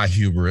because of my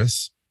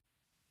hubris,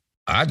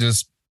 I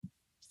just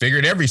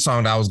figured every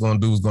song that I was going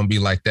to do was going to be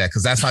like that,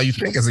 because that's how you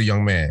think as a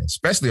young man,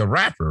 especially a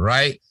rapper,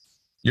 right?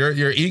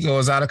 Your ego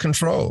is out of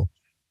control.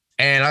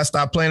 And I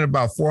stopped playing in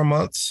about 4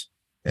 months.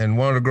 And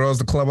one of the girls,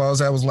 the club I was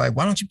at, was like,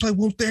 why don't you play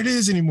Whoop There It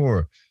Is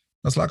anymore?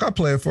 I was like, I'll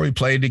play it for you.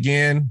 Played it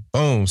again.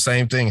 Boom,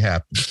 same thing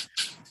happened.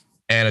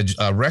 And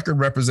a record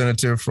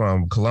representative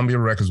from Columbia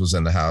Records was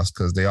in the house,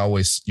 because they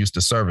always used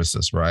to service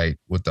us, right,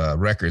 with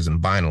records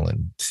and vinyl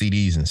and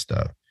CDs and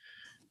stuff.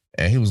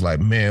 And he was like,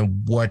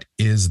 man, what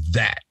is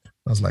that?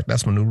 I was like,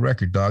 that's my new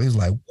record, dog. He's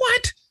like,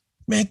 what?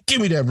 Man,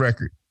 give me that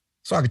record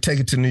so I could take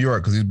it to New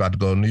York, because he's about to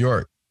go to New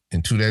York.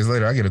 And 2 days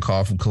later, I get a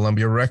call from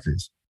Columbia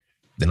Records.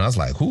 Then I was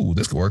like, ooh,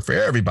 this could work for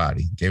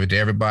everybody. Gave it to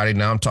everybody.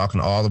 Now I'm talking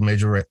to all the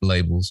major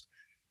labels,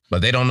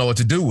 but they don't know what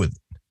to do with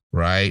it,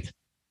 right?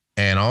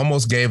 And I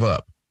almost gave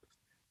up.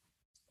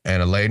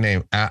 And a lady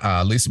named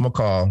Lisa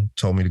McCall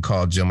told me to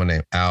call a gentleman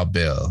named Al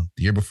Bell.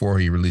 The year before,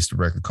 he released a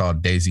record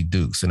called Daisy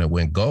Dukes, and it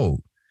went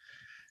gold.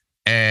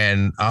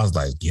 And I was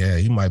like, yeah,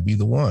 he might be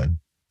the one.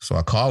 So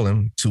I call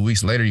him. 2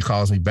 weeks later, he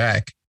calls me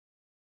back.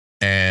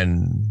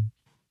 And,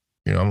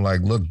 I'm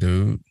like, look,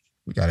 dude,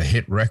 we got a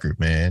hit record,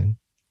 man.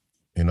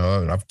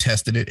 I've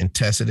tested it, and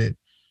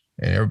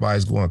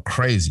everybody's going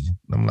crazy.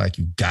 And I'm like,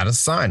 you got to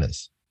sign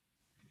us.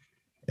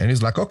 And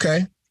he's like,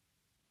 okay.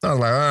 I was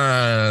like,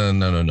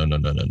 no.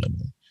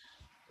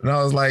 And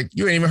I was like,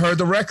 you ain't even heard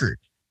the record.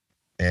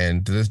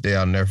 And to this day,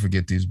 I'll never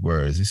forget these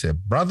words. He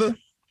said, brother,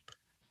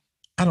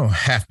 I don't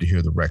have to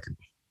hear the record.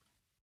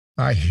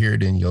 I hear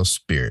it in your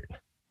spirit.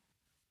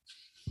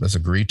 Let's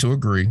agree to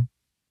agree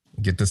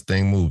and get this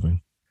thing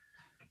moving.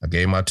 I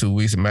gave my 2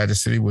 weeks in Magic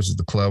City, which is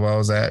the club I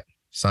was at,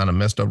 signed a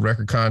messed up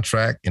record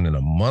contract. And in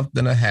a month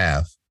and a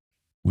half,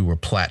 we were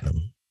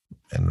platinum.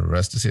 And the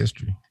rest is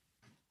history.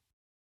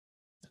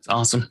 That's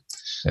awesome.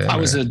 Yeah, I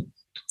was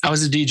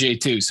a DJ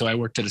too, so I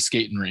worked at a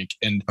skating rink,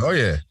 and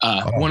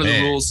one of the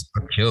rules.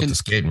 I killed the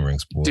skating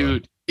rinks, boy.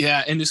 Dude.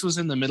 Yeah, and this was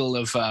in the middle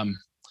of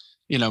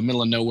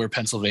middle of nowhere,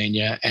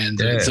 Pennsylvania, and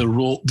the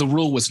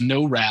rule was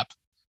no rap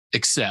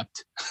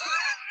except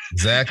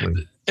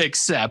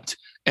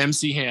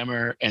MC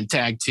Hammer and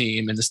Tag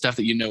Team and the stuff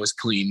that is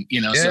clean.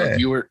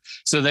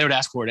 So they would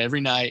ask for it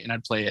every night, and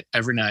I'd play it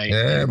every night.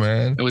 Yeah,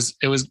 man. It was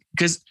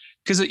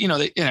because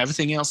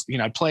everything else,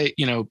 I'd play,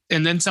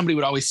 and then somebody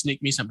would always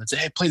sneak me something and say,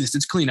 hey, play this.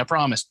 It's clean. I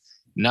promise.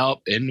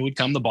 Nope. And would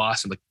come the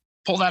boss and like,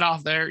 pull that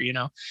off there,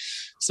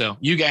 So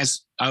you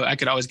guys, I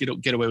could always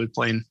get away with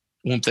playing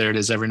Whoop There It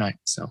Is every night.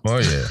 So. Oh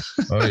yeah.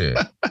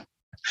 It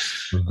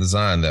was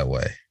designed that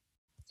way.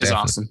 It's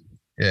awesome.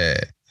 Yeah.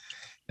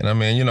 And I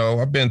mean,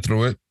 I've been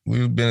through it.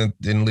 We've been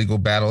in legal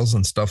battles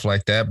and stuff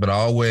like that, but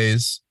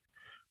always,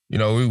 we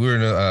were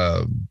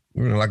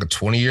in like a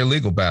 20-year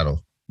legal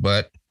battle,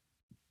 but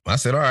I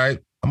said, all right,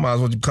 I might as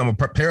well become a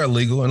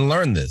paralegal and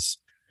learn this.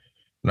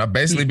 And I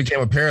basically became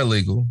a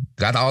paralegal,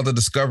 got all the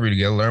discovery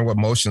together, learned what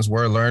motions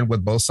were, learned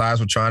what both sides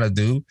were trying to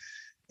do.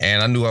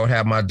 And I knew I would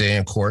have my day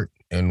in court.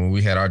 And when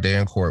we had our day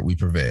in court, we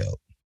prevailed,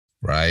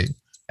 right?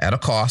 At a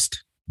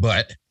cost,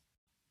 but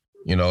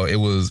you know, it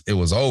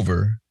was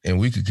over and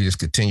we could just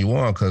continue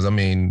on. Cause I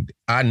mean,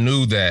 I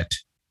knew that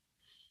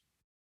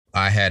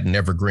I had an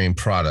evergreen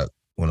product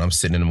when I'm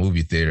sitting in a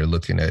movie theater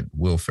looking at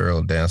Will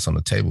Ferrell dance on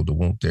the table to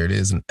Whoop, there it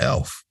is, an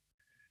Elf.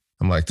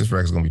 I'm like, this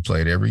record's gonna be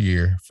played every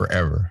year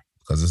forever.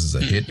 Because this is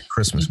a hit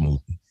Christmas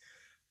movie.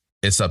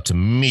 It's up to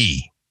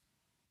me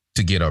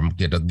to get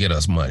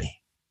us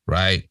money,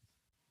 right?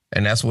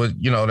 And that's what,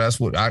 you know, that's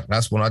when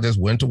I just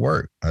went to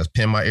work. I just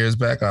pinned my ears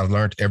back. I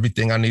learned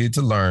everything I needed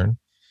to learn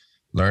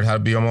how to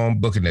be my own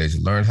booking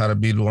agent, learned how to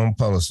be the own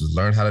publicist,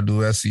 learned how to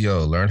do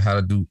SEO, learned how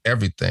to do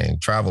everything,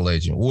 travel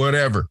agent,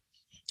 whatever.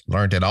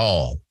 Learned it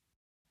all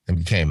and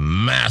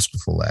became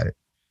masterful at it.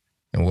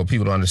 And what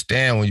people don't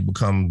understand, when you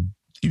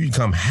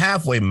become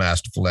halfway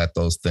masterful at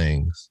those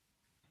things,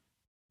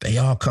 they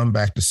all come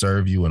back to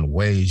serve you in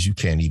ways you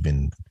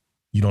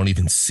don't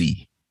even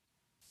see,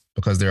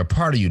 because they're a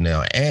part of you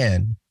now.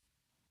 And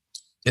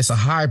it's a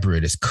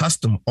hybrid. It's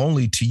custom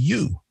only to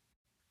you,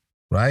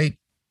 right?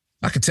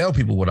 I could tell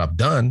people what I've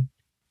done,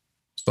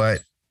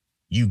 but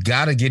you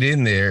got to get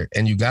in there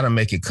and you got to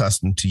make it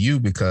custom to you,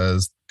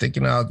 because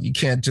thinking out, you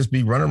can't just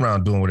be running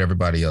around doing what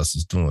everybody else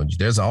is doing.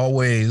 There's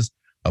always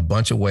a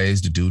bunch of ways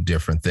to do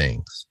different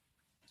things.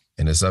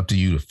 And it's up to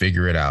you to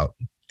figure it out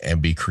and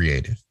be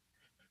creative.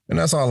 And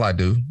that's all I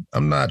do.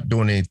 I'm not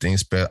doing anything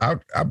special.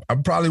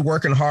 I'm probably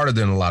working harder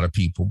than a lot of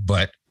people,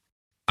 but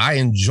I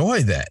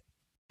enjoy that.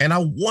 And I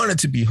want it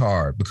to be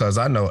hard because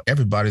I know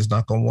everybody's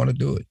not going to want to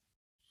do it.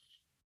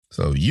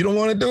 So you don't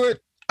want to do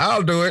it?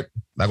 I'll do it.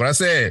 Like what I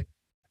said,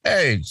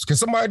 hey, can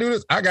somebody do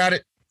this? I got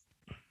it.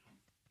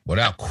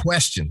 Without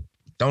question.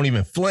 Don't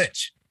even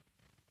flinch.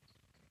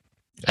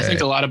 I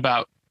think a lot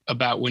about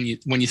when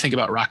you think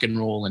about rock and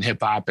roll and hip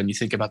hop, and you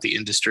think about the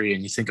industry,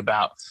 and you think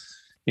about,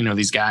 you know,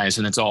 these guys,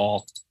 and it's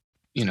all,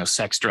 you know,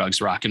 sex, drugs,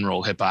 rock and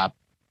roll, hip hop,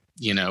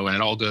 you know, and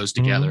it all goes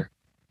together,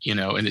 you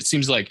know, and it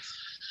seems like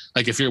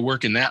if you're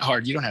working that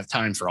hard, you don't have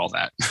time for all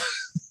that.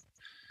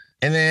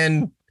 And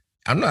then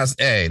let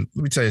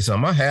me tell you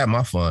something. I had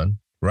my fun,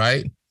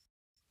 right?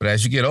 But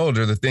as you get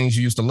older, the things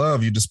you used to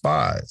love, you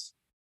despise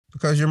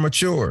because you're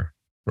mature,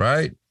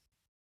 right?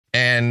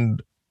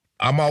 And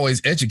I'm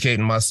always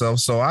educating myself.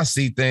 So I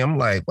see things, I'm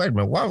like, wait a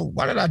minute,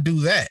 why did I do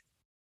that?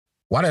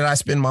 Why did I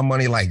spend my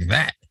money like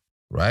that?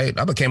 Right?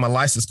 I became a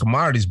licensed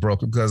commodities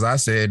broker because I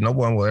said no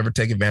one will ever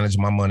take advantage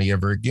of my money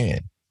ever again.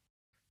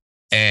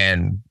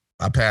 And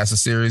I passed a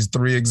Series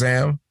 3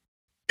 exam,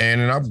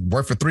 and I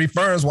worked for 3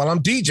 firms while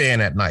I'm DJing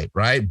at night,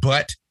 right?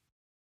 But,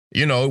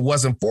 you know, it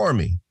wasn't for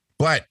me.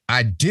 But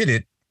I did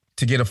it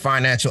to get a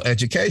financial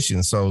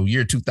education. So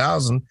year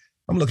 2000,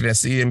 I'm looking at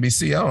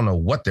CNBC. I don't know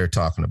what they're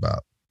talking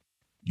about.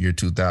 Year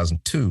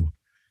 2002,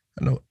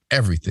 I know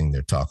everything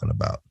they're talking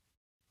about,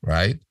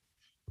 right?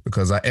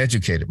 Because I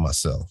educated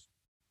myself.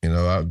 You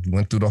know, I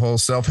went through the whole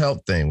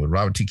self-help thing with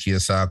Robert T.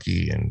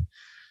 Kiyosaki and,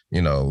 you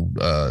know,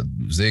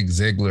 Zig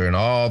Ziglar and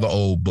all the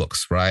old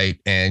books, right?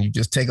 And you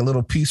just take a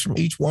little piece from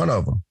each one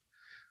of them.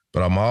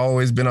 But I've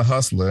always been a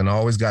hustler and I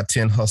always got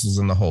 10 hustles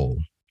in the hole.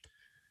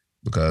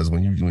 Because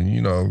when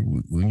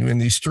you're in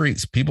these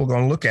streets, people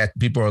are looking at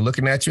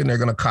you and they're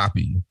going to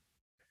copy you.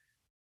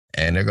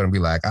 And they're going to be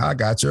like, I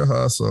got your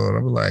hustle. And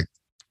I'll be like,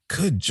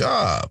 good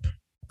job.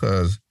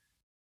 Because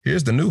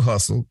here's the new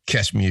hustle.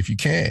 Catch me if you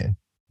can,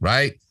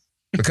 right?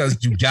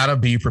 Because you got to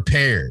be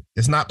prepared.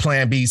 It's not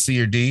plan B,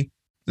 C, or D.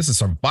 This is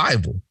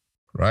survival,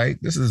 right?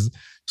 This is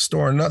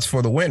storing nuts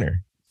for the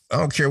winter. I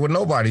don't care what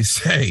nobody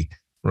say,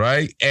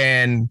 right?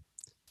 And,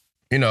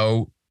 you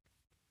know,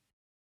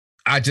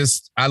 I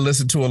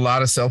listen to a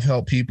lot of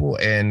self-help people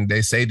and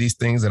they say these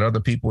things that other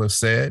people have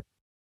said.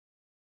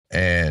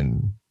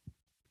 And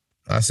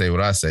I say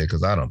what I say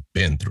because I done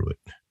been through it.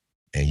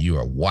 And you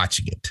are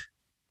watching it,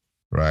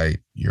 right?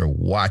 You're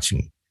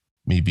watching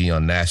me be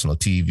on national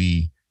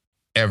TV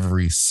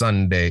every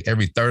Sunday,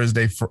 every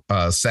Thursday,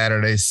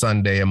 Saturday,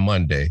 Sunday, and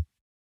Monday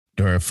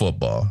during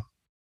football.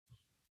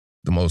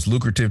 The most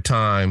lucrative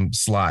time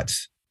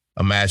slots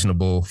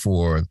imaginable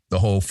for the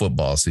whole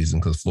football season,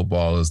 because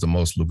football is the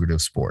most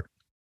lucrative sport.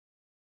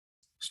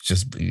 It's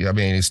just, I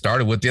mean, it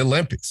started with the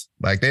Olympics.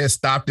 Like they had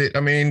stopped it. I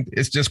mean,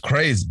 it's just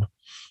crazy.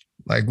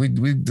 Like we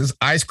this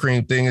ice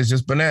cream thing is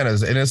just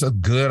bananas, and it's a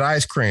good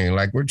ice cream.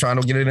 Like we're trying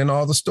to get it in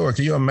all the stores.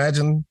 Can you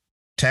imagine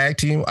tag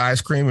team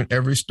ice cream in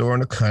every store in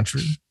the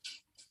country?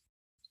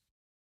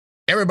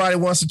 Everybody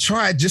wants to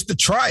try it just to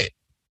try it.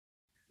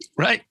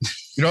 Right.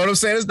 You know what I'm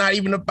saying? It's not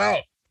even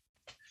about,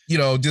 you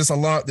know, just a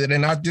lot.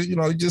 And I just, you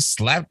know, just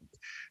slap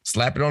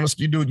it on the,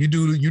 you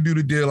do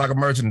the deal like a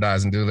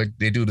merchandising deal. Like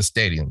they do the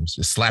stadiums.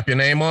 Just slap your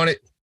name on it,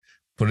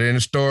 put it in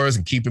the stores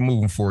and keep it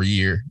moving for a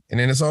year. And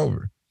then it's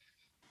over.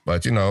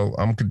 But, you know,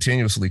 I'm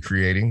continuously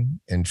creating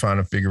and trying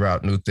to figure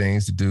out new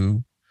things to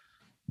do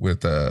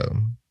with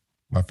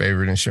my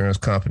favorite insurance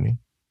company.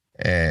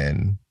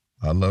 And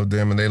I love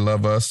them and they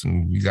love us,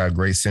 and we got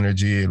great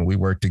synergy and we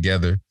work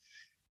together,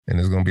 and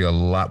there's going to be a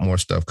lot more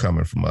stuff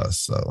coming from us.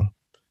 So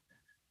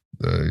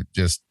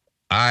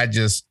I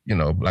just, you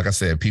know, like I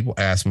said, people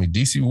ask me,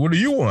 DC, what do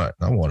you want?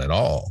 I want it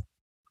all.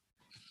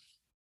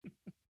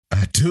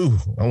 I do.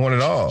 I want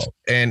it all.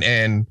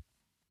 And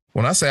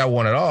when I say I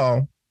want it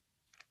all,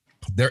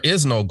 there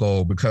is no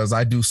goal because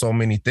I do so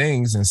many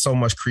things and so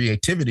much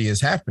creativity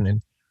is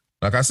happening.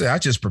 Like I said, I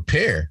just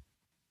prepare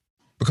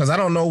because I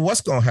don't know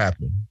what's going to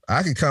happen.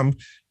 I could come,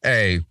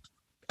 hey,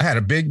 I had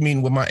a big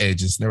meeting with my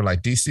agents and they were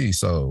like, DC,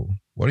 so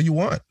what do you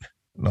want?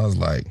 And I was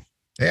like,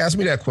 they asked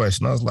me that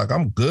question. I was like,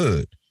 I'm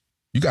good.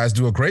 You guys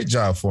do a great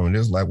job for me. It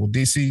was like, well,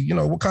 DC, you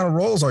know, what kind of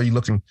roles are you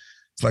looking?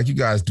 It's like, you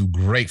guys do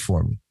great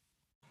for me.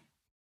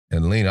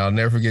 And Lena, I'll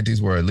never forget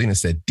these words. Lena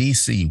said,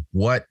 DC,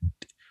 what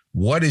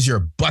is your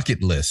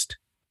bucket list?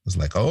 I was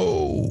like,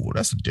 oh,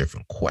 that's a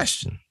different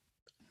question.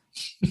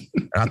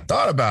 And I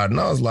thought about it and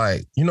I was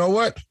like, you know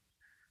what?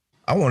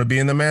 I want to be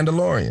in The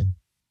Mandalorian.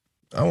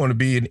 I want to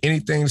be in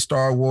anything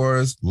Star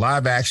Wars,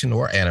 live action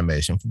or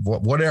animation,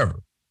 whatever.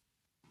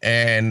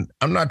 And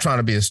I'm not trying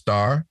to be a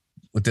star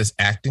with this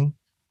acting.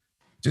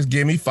 Just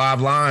give me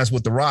 5 lines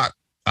with The Rock.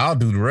 I'll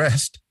do the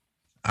rest.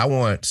 I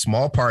want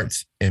small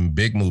parts in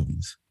big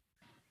movies.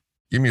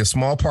 Give me a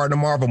small part in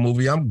a Marvel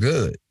movie. I'm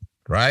good,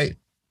 right?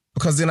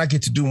 Because then I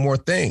get to do more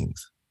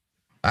things.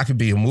 I can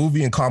be a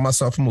movie and call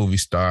myself a movie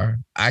star.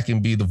 I can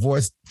be the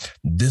voice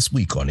this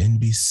week on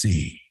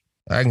NBC.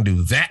 I can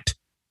do that.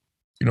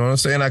 You know what I'm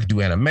saying? I could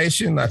do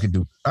animation. I could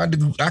do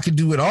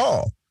it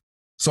all.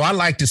 So I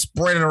like to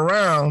spread it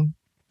around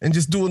and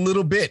just do a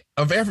little bit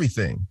of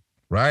everything,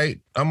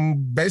 right?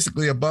 I'm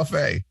basically a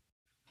buffet,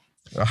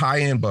 a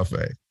high-end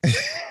buffet.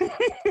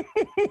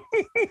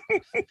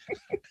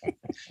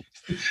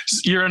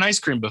 You're an ice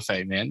cream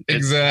buffet, man.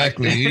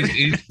 Exactly.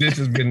 This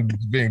has been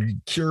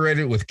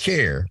curated with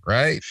care,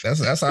 right?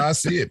 That's how I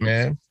see it,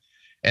 man.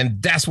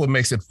 And that's what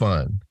makes it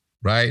fun,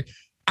 right?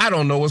 I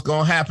don't know what's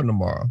going to happen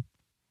tomorrow,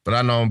 but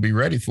I know I'm going to be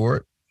ready for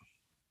it,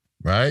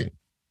 right?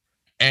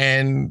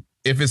 And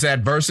if it's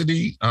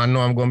adversity, I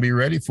know I'm going to be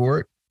ready for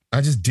it.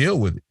 I just deal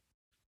with it.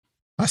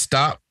 I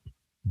stop,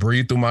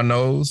 breathe through my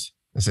nose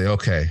and say,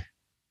 okay,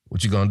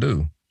 what you going to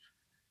do?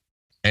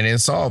 And then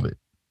solve it,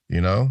 you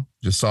know?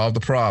 Just solve the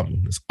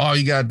problem. That's all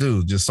you got to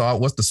do. Just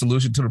solve what's the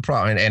solution to the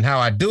problem. And how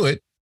I do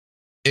it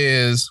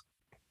is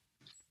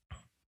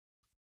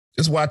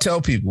just what I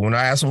tell people when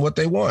I ask them what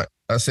they want.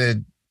 I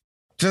said,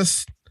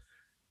 just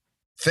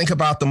think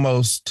about the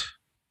most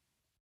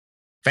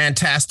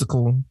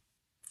fantastical,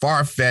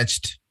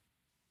 far-fetched,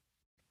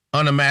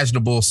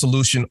 unimaginable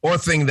solution or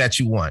thing that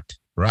you want,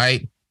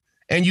 right?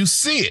 And you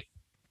see it,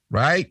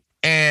 right?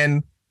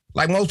 And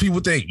like most people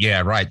think,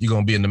 yeah, right, you're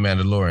going to be in The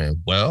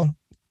Mandalorian. Well,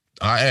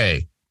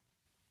 I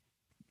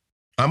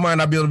might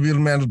not be able to be the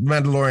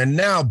Mandalorian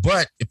now,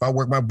 but if I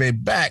work my way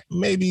back,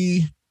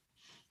 maybe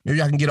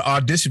I can get an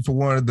audition for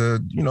one of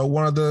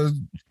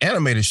the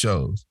animated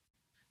shows.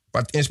 If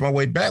I inch my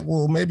way back,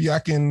 well, maybe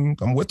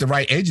I'm with the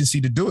right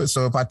agency to do it.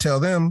 So if I tell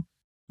them,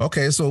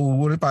 okay, so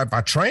what if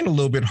I train a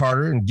little bit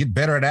harder and get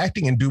better at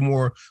acting and do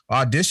more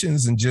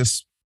auditions and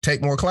just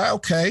take more class?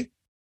 Okay,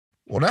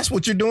 well, that's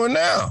what you're doing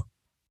now,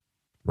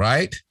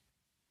 right?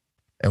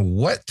 And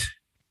what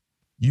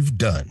you've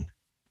done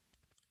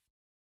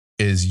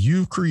is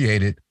you've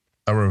created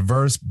a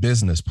reverse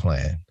business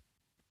plan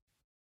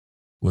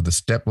with a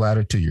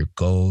stepladder to your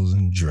goals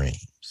and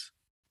dreams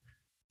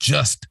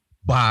just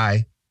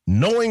by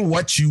knowing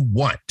what you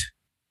want,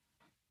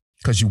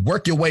 because you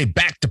work your way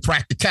back to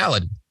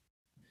practicality.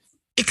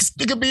 It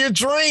could be a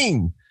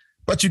dream,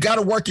 but you got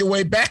to work your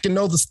way back and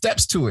know the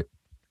steps to it.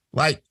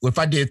 Like if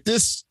I did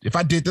this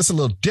a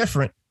little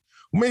different,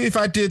 maybe if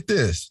I did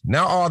this,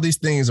 now all these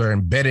things are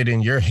embedded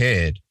in your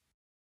head.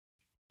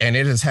 And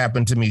it has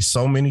happened to me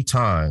so many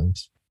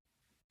times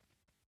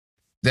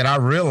that I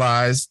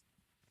realized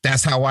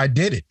that's how I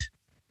did it.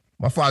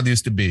 My father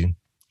used to be,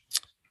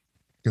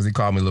 because he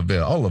called me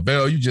Lavelle. Oh,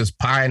 Lavelle, you just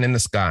pieing in the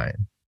sky.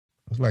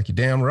 I was like, you're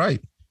damn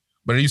right.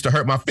 But it used to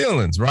hurt my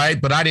feelings, right?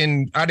 But I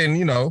didn't,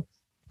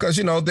 because,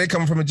 they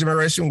come from a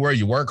generation where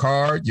you work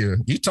hard.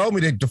 He told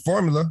me the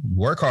formula,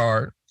 work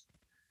hard.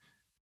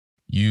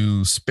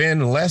 You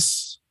spend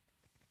less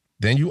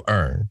than you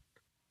earn.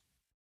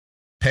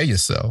 Pay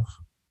yourself.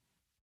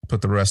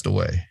 Put the rest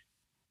away.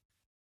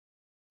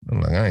 I'm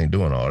like, I ain't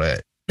doing all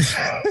that.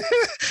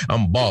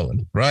 I'm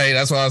balling, right?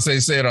 That's why I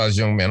say it. I was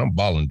a young man. I'm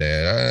balling,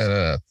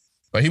 Dad.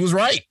 But he was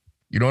right.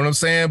 You know what I'm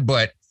saying?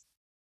 But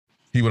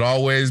he would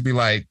always be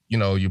like,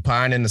 you're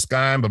pieing in the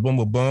sky, but boom,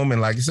 boom, boom.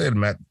 And like you said,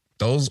 Matt,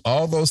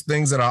 all those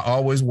things that I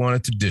always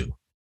wanted to do,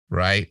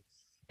 right?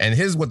 And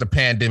here's what the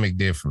pandemic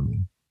did for me,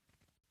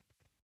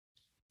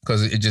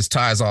 because it just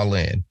ties all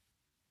in.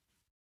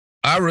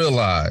 I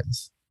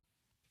realized,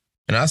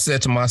 and I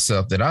said to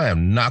myself that I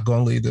am not going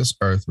to leave this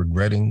earth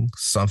regretting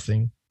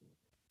something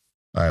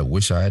I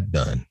wish I had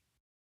done.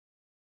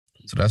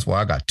 So that's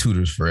why I got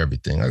tutors for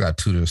everything. I got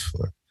tutors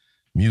for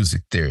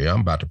music theory.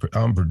 I'm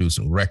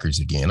producing records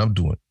again. I'm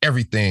doing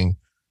everything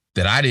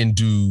that I didn't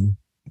do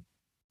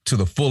to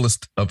the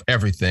fullest of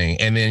everything.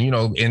 And then,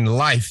 in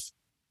life,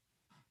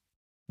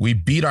 we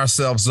beat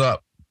ourselves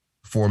up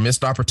for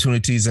missed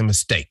opportunities and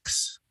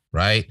mistakes,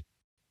 right?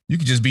 You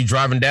could just be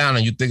driving down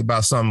and you think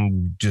about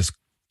something, just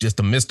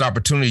a missed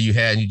opportunity you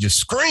had, and you just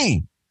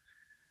scream.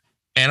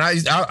 And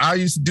I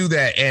used to do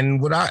that.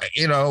 And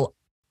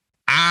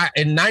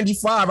in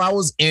 95, I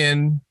was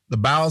in the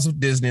bowels of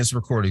Disney's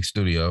recording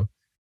studio,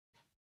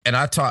 and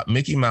I taught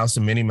Mickey Mouse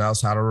and Minnie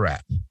Mouse how to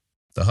rap,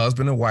 the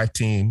husband and wife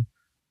team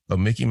of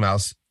Mickey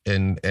Mouse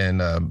and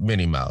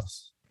Minnie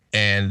Mouse.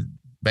 And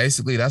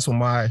basically that's when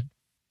my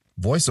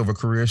voiceover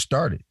career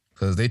started,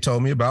 because they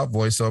told me about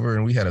voiceover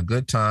and we had a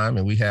good time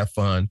and we had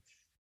fun.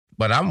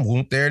 But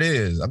there it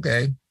is.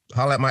 Okay,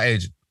 holla at my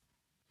agent.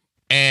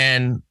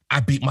 And I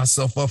beat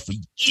myself up for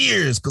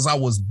years because I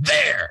was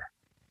there,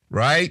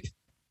 right?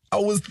 I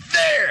was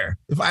there.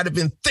 If I'd have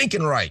been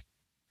thinking right.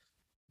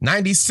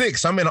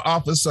 96, I'm in the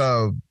office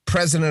of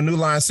president of New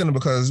Line Cinema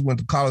because I went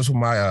to college with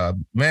my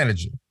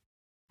manager.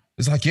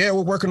 It's like, yeah,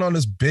 we're working on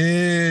this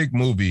big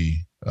movie.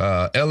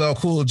 LL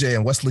Cool J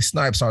and Wesley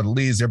Snipes are the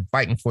leads. They're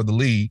fighting for the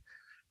lead.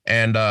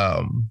 And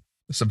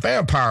it's a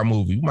vampire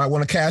movie. We might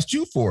want to cast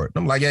you for it.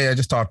 I'm like, yeah,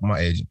 just talk to my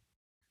agent.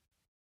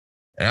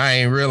 And I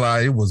ain't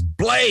realized it was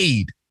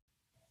Blade.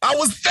 I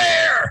was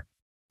there.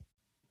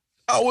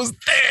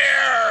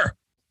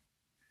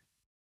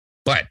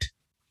 But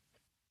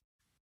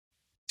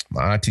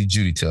my auntie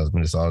Judy tells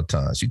me this all the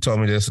time. She told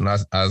me this, and I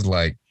was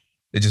like,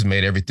 it just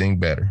made everything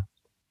better.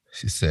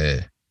 She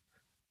said,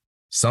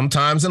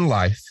 sometimes in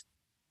life,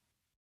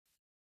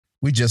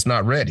 we just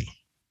not ready.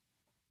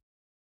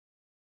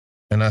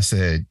 And I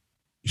said,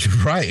 you're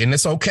right. And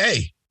it's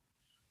okay.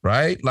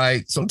 Right?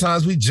 Like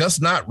sometimes we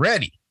just not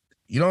ready.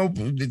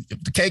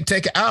 If the cake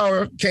take an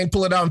hour, can't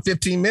pull it out in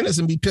 15 minutes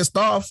and be pissed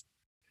off.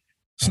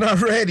 It's not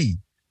ready.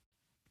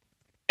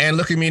 And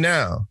look at me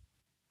now.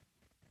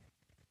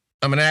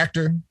 I'm an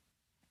actor.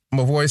 I'm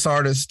a voice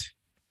artist,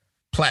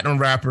 platinum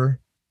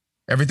rapper.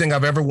 Everything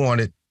I've ever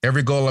wanted,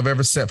 every goal I've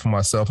ever set for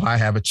myself, I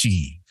have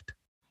achieved.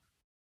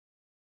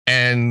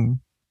 And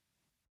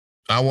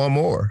I want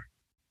more,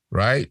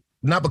 right?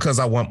 Not because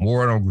I want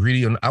more and I'm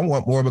greedy. I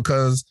want more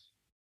because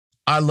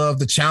I love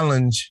the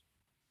challenge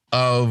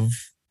of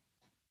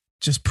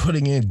just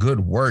putting in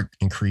good work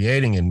and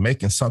creating and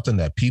making something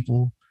that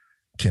people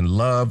can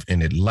love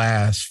and it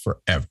lasts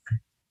forever.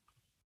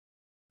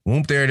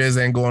 Whoop, there it is,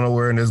 ain't going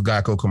nowhere, and this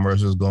Geico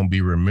commercial is going to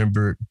be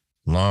remembered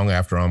long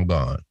after I'm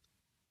gone.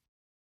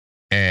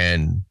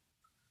 And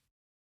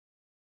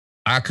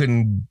I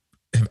couldn't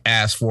have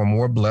asked for a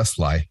more blessed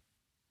life.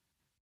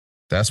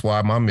 That's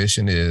why my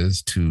mission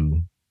is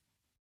to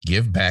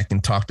give back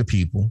and talk to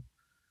people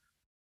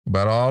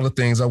about all the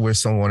things I wish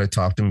someone had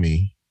talked to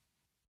me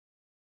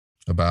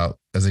about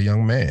as a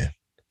young man.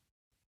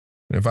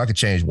 And if I could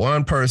change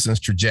one person's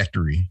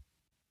trajectory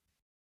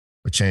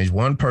or change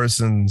one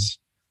person's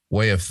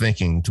way of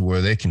thinking to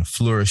where they can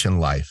flourish in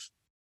life,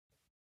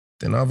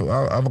 then I've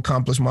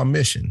accomplished my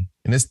mission.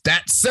 And it's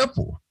that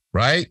simple,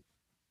 right?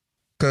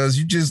 Because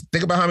you just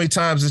think about how many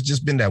times it's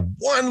just been that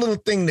one little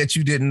thing that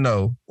you didn't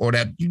know, or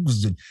that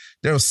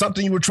there was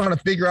something you were trying to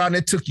figure out and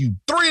it took you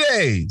 3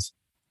 days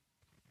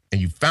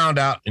and you found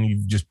out and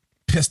you just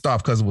pissed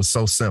off because it was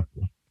so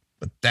simple.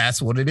 But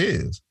that's what it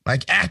is.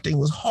 Like acting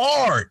was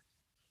hard.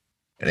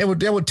 And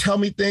they would tell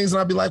me things and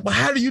I'd be like, well,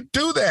 how do you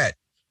do that?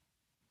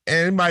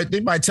 And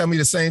they might tell me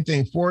the same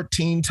thing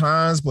 14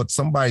 times, but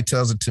somebody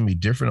tells it to me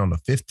different on the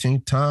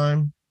 15th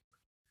time.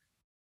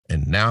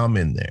 And now I'm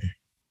in there.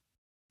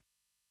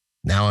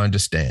 Now I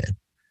understand.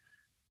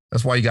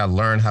 That's why you got to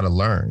learn how to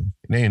learn.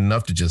 It ain't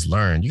enough to just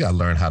learn. You got to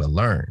learn how to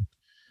learn.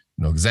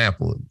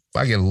 Example, if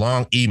I get a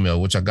long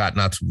email, which I got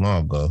not too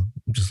long ago,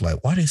 I'm just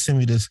like, why did they send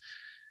me this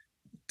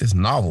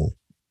novel,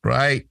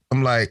 right?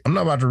 I'm like, I'm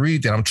not about to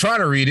read that. I'm trying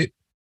to read it.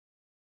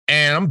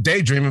 And I'm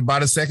daydreaming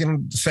about the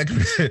second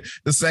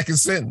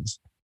sentence.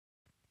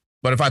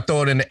 But if I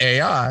throw it in the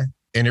AI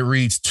and it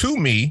reads to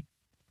me,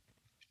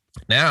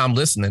 now I'm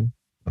listening.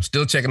 I'm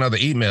still checking other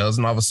emails,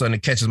 and all of a sudden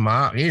it catches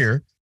my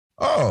ear.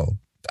 Oh,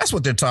 that's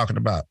what they're talking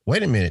about.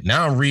 Wait a minute.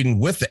 Now I'm reading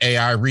with the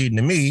AI reading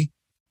to me.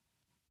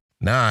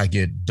 Now I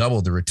get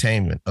double the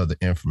retainment of the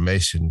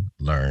information.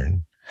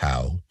 Learn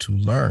how to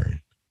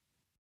learn.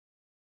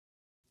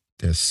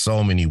 There's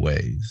so many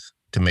ways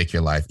to make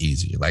your life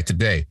easier. Like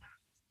today,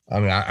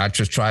 I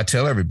just try to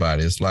tell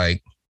everybody, it's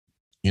like,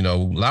 a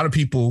lot of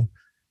people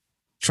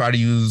try to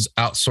use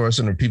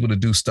outsourcing or people to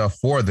do stuff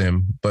for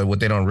them. But what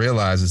they don't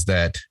realize is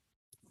that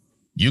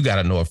you got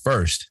to know it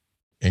first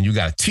and you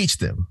got to teach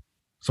them.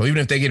 So even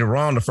if they get it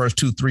wrong the first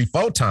 2, 3,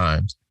 4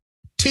 times,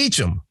 teach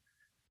them.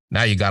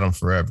 Now you got them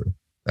forever.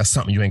 That's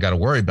something you ain't got to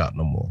worry about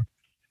no more.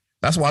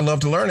 That's why I love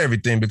to learn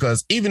everything,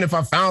 because even if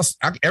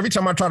every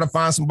time I try to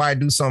find somebody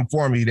to do something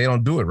for me, they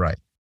don't do it right.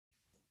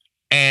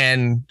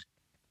 And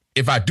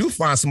if I do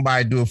find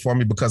somebody to do it for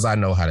me because I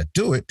know how to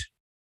do it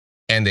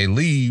and they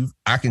leave,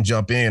 I can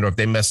jump in, or if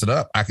they mess it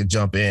up, I can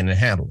jump in and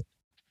handle it.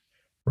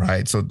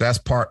 Right. So that's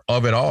part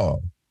of it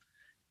all.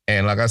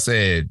 And like I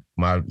said,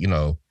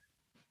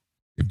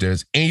 if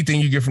there's anything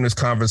you get from this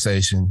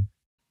conversation,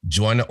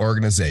 join the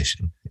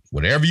organization.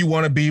 Whatever you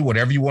want to be,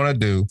 whatever you want to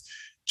do,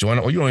 join,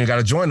 or you don't even got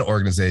to join the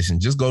organization.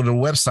 Just go to the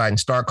website and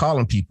start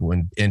calling people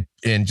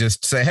and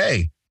just say,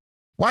 hey,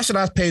 why should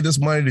I pay this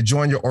money to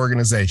join your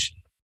organization?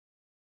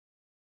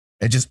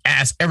 And just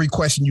ask every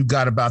question you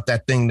got about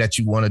that thing that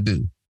you want to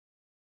do.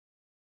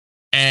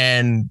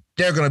 And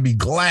they're going to be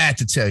glad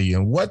to tell you.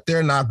 And what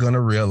they're not going to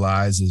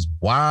realize is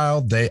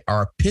while they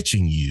are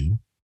pitching you,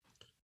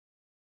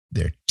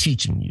 they're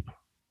teaching you.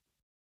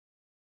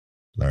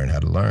 Learn how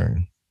to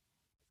learn.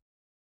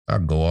 I'll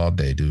go all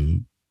day,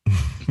 dude.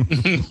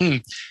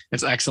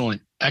 It's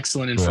excellent.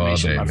 Excellent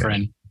information, day, my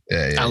friend.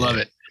 Yeah, I love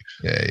it.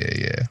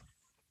 Yeah.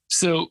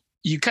 So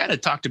you kind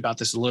of talked about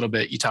this a little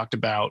bit. You talked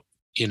about,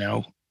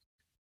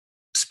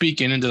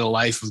 speaking into the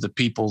life of the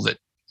people that,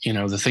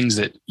 the things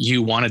that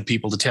you wanted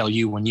people to tell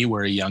you when you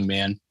were a young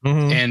man.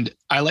 Mm-hmm. And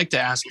I like to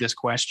ask this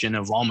question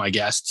of all my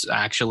guests,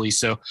 actually.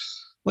 So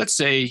let's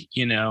say,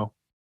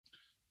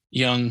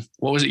 young,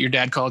 what was it your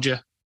dad called you?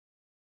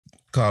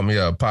 Called me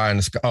a pie in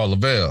the sky. Oh,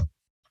 Lavelle.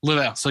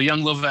 So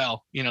young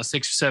Lavelle, 6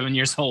 or 7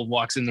 years old,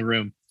 walks in the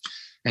room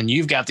and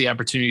you've got the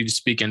opportunity to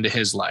speak into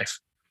his life.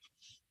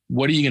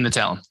 What are you going to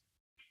tell him?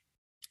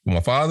 My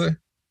father?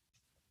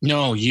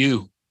 No,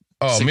 you.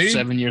 Oh, 6 me? Or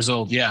 7 years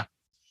old. Yeah.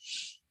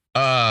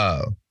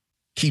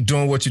 Keep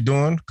doing what you're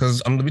doing.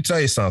 Because let me tell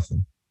you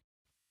something.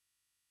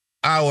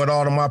 I owe it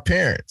all to my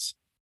parents.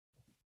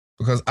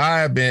 Because I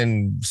have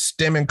been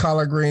stemming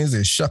collard greens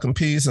and shucking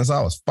peas since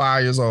I was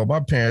 5 years old. My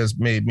parents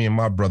made me and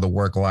my brother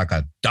work like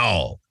a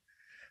dog.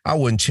 I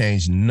wouldn't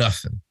change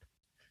nothing.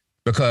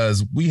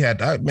 Because I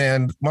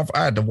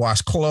had to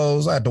wash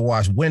clothes. I had to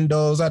wash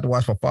windows. I had to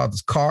wash my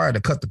father's car. I had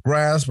to cut the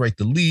grass, rake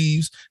the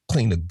leaves,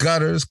 clean the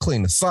gutters,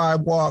 clean the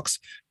sidewalks,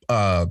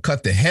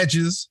 cut the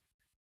hedges.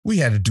 We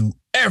had to do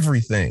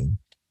everything.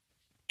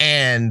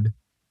 And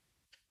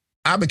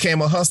I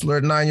became a hustler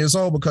at 9 years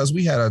old because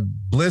we had a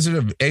blizzard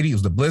of 80. It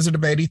was the blizzard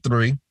of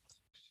 83,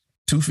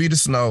 2 feet of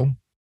snow.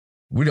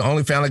 We the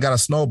only family got a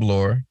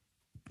snowblower.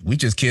 We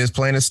just kids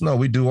playing in snow.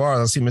 We do ours.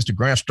 I see Mr.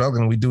 Grant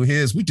struggling. We do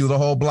his. We do the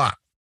whole block.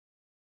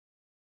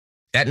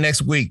 That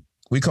next week,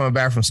 we coming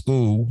back from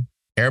school.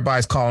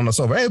 Everybody's calling us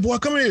over. Hey, boy,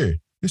 come here.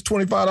 It's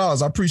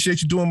 $25. I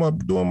appreciate you doing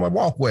my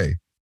walkway.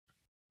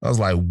 I was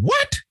like,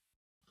 what?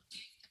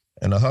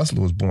 And the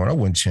hustler was born. I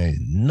wouldn't change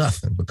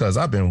nothing because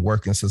I've been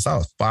working since I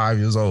was 5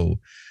 years old.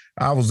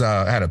 I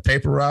had a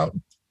paper route.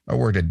 I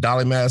worked at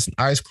Dolly Madison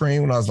Ice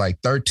Cream when I was like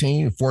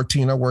 13,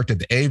 14. I worked at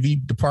the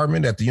AV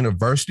department at the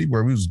university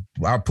where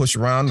I would push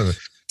around the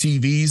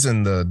TVs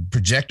and the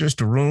projectors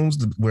to rooms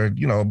where,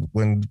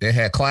 when they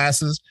had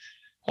classes.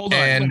 Hold on.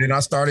 And then I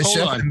started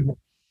chefing.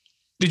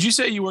 Did you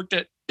say you worked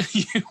at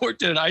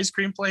an ice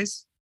cream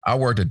place? I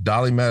worked at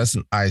Dolly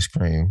Madison Ice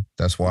Cream.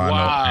 That's why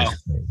I know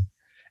ice cream.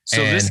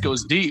 So this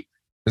goes deep.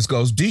 This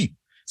goes deep.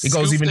 It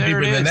goes even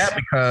deeper than that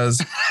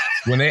because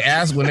when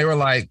they were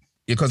like,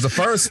 because the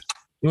first,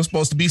 it was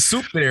supposed to be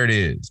soup, there it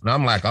is. And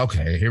I'm like,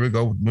 okay, here we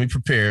go. Let me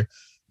prepare.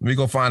 Let me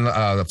go find the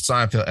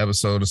Seinfeld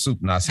episode of Soup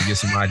Nazi, get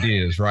some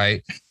ideas,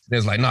 right?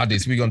 There's like, no,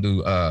 this we're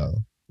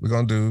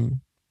gonna do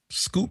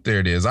scoop, there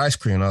it is, ice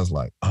cream. And I was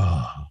like,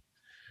 oh.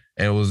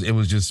 And it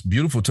was just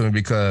beautiful to me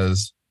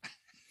because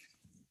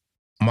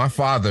my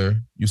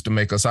father used to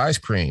make us ice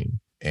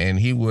cream and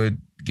he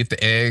would get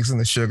the eggs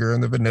and the sugar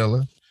and the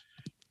vanilla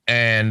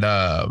and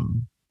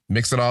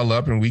mix it all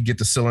up. And we get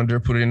the cylinder,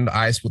 put it in the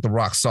ice with the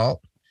rock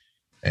salt.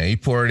 And he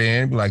poured it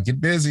in, be like, get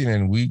busy.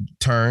 And we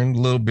turned a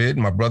little bit.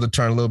 And my brother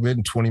turned a little bit.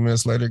 And 20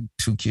 minutes later,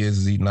 2 kids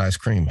is eating ice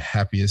cream,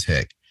 happy as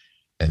heck.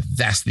 And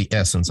that's the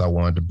essence I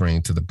wanted to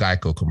bring to the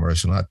Geico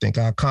commercial. And I think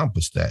I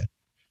accomplished that.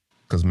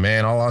 Because,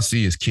 man, all I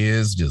see is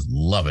kids just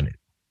loving it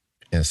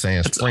and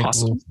saying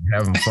sprinkles, awesome.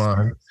 Having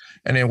fun.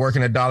 And then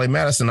working at Dolly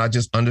Madison, I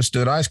just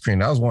understood ice cream.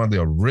 That was one of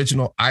the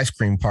original ice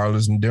cream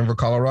parlors in Denver,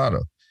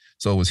 Colorado.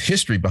 So it was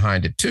history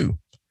behind it too,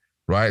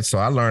 right? So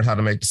I learned how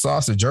to make the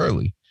sausage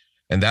early.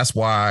 And that's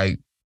why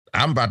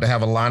I'm about to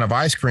have a line of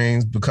ice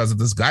creams because of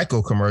this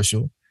Geico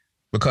commercial,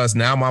 because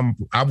now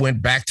I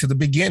went back to the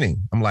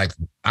beginning. I'm like,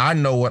 I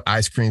know what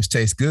ice creams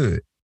taste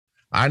good.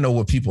 I know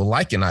what people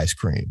like in ice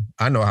cream.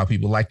 I know how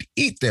people like to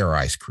eat their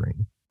ice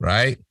cream,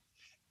 right?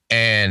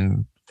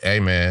 And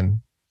hey,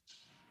 man,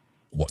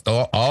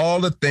 all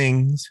the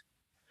things,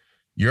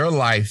 your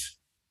life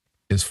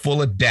is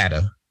full of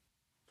data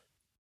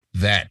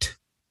that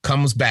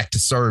comes back to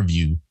serve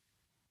you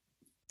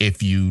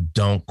if you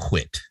don't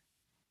quit.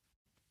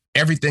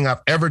 Everything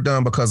I've ever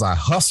done because I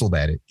hustled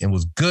at it and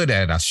was good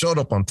at it. I showed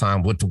up on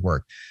time, went to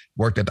work,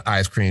 worked at the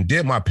ice cream,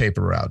 did my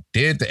paper route,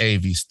 did the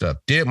AV stuff,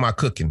 did my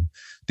cooking,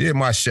 did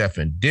my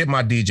chefing, did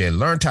my DJ,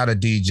 learned how to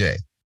DJ,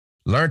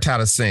 learned how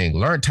to sing,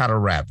 learned how to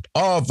rap.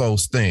 All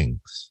those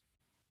things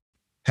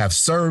have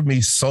served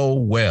me so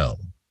well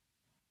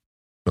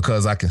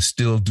because I can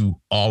still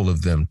do all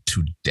of them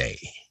today.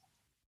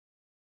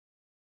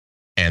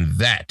 And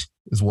that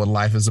is what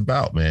life is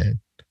about,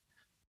 man.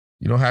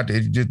 You don't have to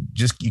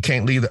just you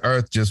can't leave the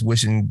earth just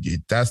wishing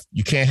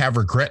you can't have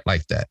regret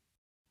like that,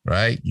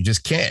 right? You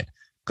just can't,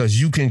 because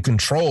you can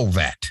control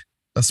that,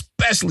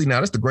 especially now.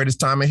 That's the greatest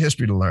time in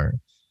history to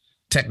learn.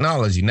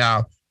 technology.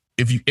 Now,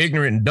 if you're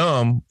ignorant and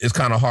dumb, it's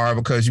kind of hard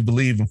because you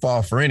believe and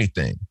fall for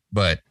anything.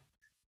 But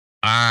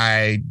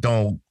I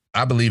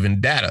believe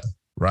in data,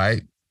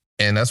 right?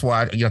 And that's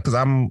why, because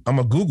I'm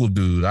a Google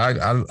dude.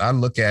 I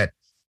look at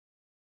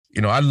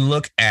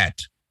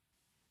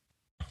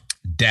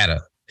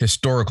data,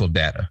 historical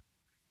data,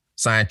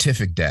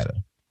 scientific data,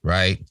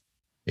 right?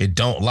 It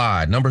don't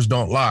lie. Numbers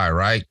don't lie,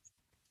 right?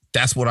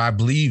 That's what I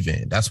believe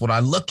in. That's what I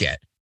look at.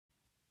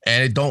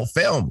 And it don't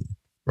fail me,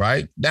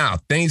 right? Now,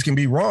 things can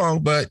be wrong,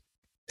 but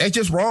they're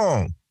just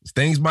wrong.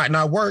 Things might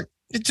not work.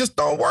 It just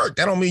don't work.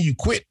 That don't mean you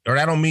quit, or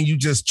that don't mean you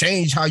just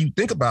change how you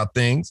think about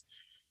things.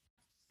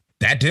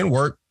 That didn't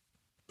work.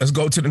 Let's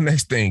go to the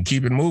next thing.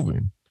 Keep it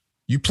moving.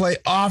 You play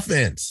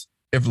offense.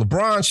 If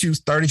LeBron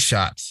shoots 30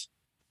 shots,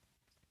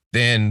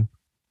 then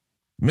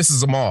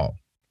misses them all,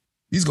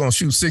 he's going to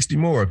shoot 60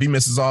 more. If he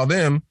misses all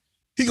them,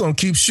 he's going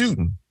to keep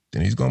shooting.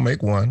 Then he's going to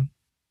make 1,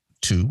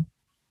 2,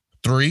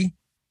 3.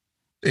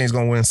 Then he's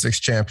going to win 6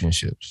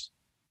 championships,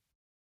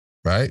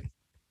 right?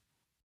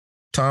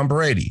 Tom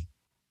Brady.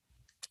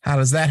 How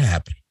does that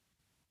happen?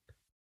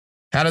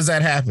 How does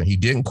that happen? He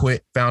didn't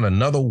quit, found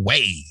another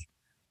way,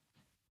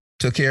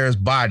 took care of his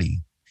body,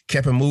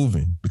 kept it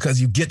moving,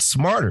 because you get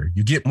smarter,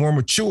 you get more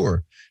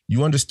mature,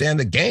 you understand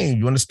the game,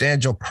 you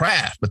understand your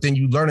craft, but then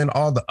you learning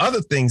all the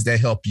other things that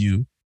help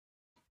you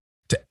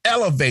to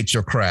elevate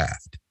your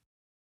craft,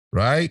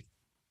 right?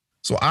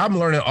 So I'm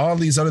learning all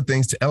these other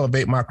things to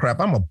elevate my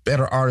craft. I'm a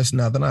better artist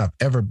now than I've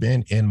ever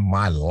been in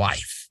my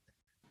life,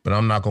 but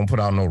I'm not going to put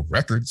out no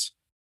records,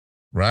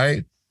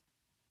 right?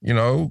 You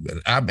know,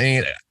 I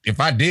mean, if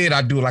I did,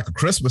 I'd do like a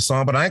Christmas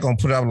song, but I ain't going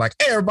to put out like,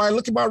 hey, everybody,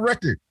 look at my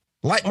record.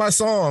 Like my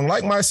song,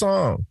 like my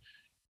song.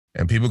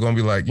 And people going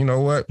to be like, you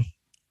know what?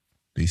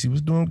 DC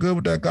was doing good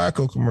with that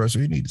Geico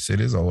commercial. He need to sit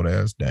his old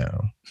ass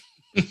down.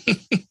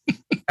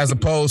 As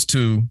opposed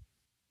to,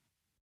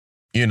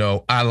 you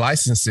know, I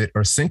license it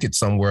or sync it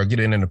somewhere, get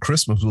it in a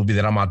Christmas movie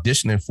that I'm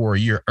auditioning for a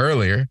year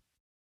earlier.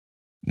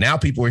 Now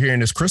people are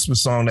hearing this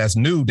Christmas song that's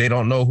new. They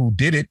don't know who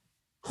did it.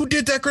 Who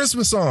did that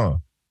Christmas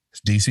song?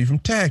 It's DC from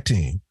Tag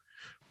Team.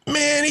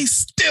 Man, he's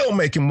still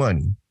making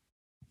money.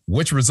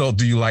 Which result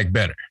do you like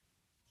better?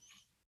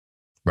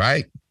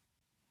 Right?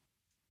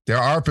 There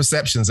are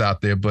perceptions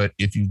out there, but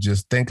if you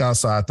just think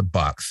outside the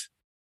box,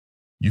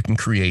 you can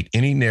create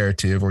any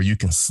narrative, or you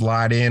can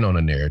slide in on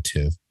a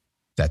narrative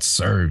that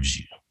serves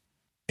you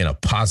in a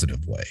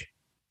positive way.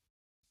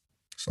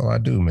 That's all I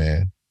do,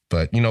 man.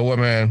 But you know what,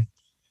 man?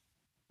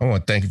 I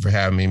want to thank you for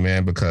having me,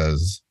 man,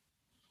 because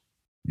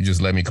you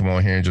just let me come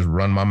on here and just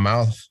run my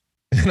mouth.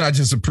 And I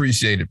just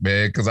appreciate it,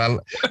 man, because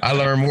I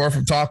learn more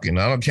from talking.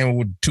 I don't care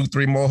with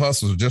 2-3 more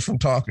hustles just from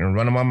talking and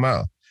running my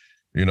mouth,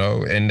 you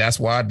know, and that's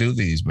why I do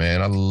these,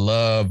 man. I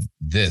love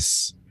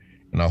this.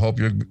 And I hope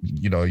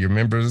your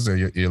members or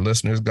your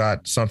listeners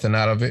got something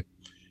out of it.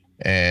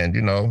 And,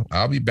 you know,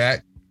 I'll be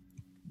back.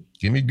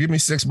 Give me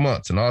 6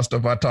 months and all the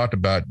stuff I talked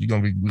about. We're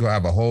going to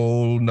have a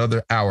whole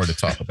nother hour to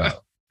talk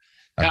about.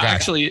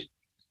 Actually,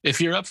 if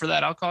you're up for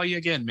that, I'll call you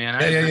again,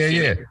 man.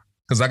 Yeah.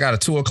 Because I got a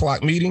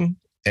 2:00 meeting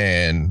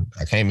and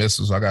I can't miss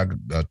it. So I got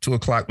a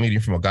 2:00 meeting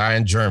from a guy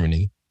in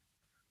Germany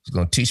who's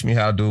going to teach me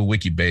how to do a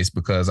Wikibase,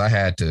 because I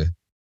had to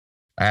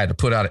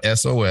put out an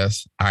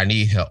SOS. I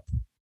need help.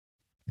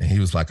 And he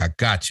was like, I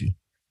got you.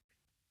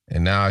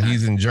 And now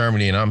he's in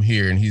Germany and I'm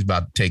here and he's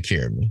about to take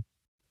care of me.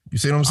 You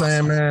see what I'm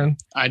saying, man?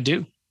 I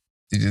do.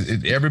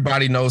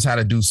 Everybody knows how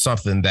to do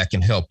something that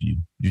can help you.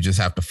 You just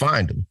have to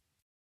find them.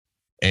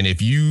 And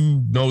if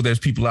you know there's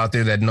people out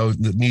there that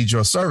need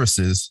your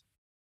services,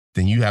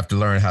 then you have to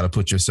learn how to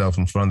put yourself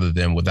in front of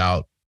them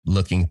without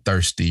looking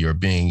thirsty or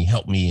being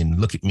help me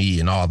and look at me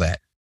and all that.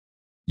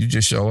 You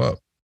just show up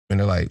and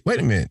they're like, wait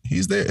a minute,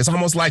 he's there. It's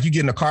almost like you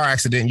get in a car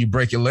accident and you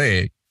break your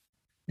leg.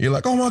 You're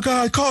like, oh my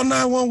God, call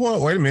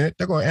 911. Wait a minute,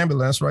 they're going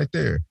ambulance right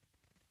there.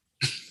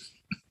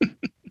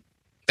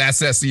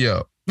 That's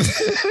SEO.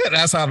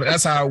 That's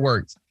how it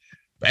works.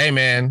 But hey,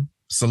 man,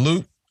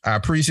 salute. I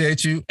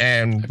appreciate you.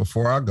 And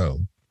before I go,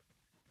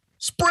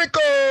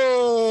 sprinkles.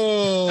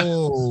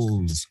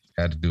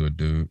 Had to do it,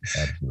 dude.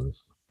 Had to do it.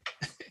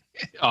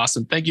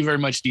 Awesome. Thank you very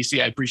much,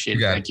 DC. I appreciate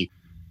it. Thank you.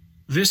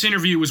 This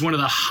interview was one of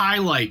the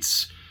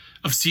highlights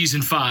of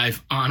season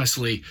 5.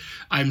 Honestly,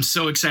 I'm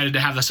so excited to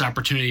have this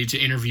opportunity to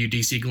interview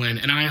DC Glenn,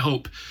 and I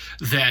hope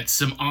that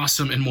some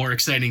awesome and more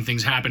exciting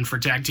things happen for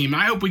Tag Team.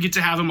 I hope we get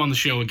to have him on the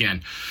show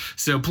again.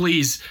 So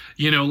please,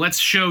 let's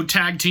show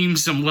Tag Team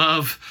some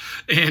love,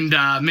 and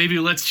maybe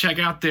let's check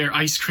out their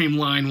ice cream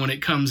line when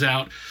it comes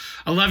out.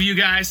 I love you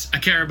guys. I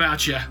care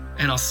about you,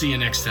 and I'll see you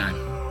next time.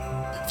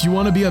 If you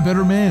want to be a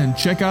better man,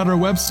 check out our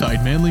website,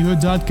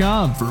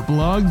 manlyhood.com, for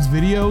blogs,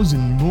 videos,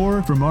 and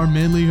more from our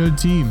Manlyhood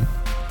team.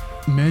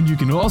 And you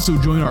can also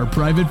join our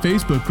private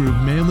Facebook group,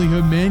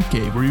 Manlyhood Man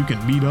Cave, where you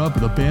can meet up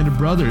with a band of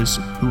brothers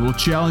who will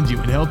challenge you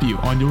and help you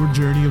on your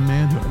journey of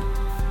manhood.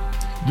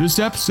 This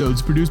episode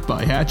is produced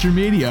by Hatcher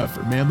Media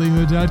for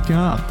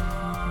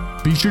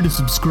manlyhood.com. Be sure to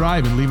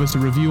subscribe and leave us a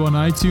review on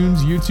iTunes,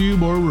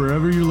 YouTube, or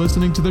wherever you're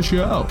listening to the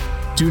show.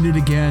 Tune in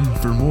again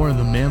for more of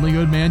the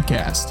Manlyhood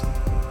Mancast.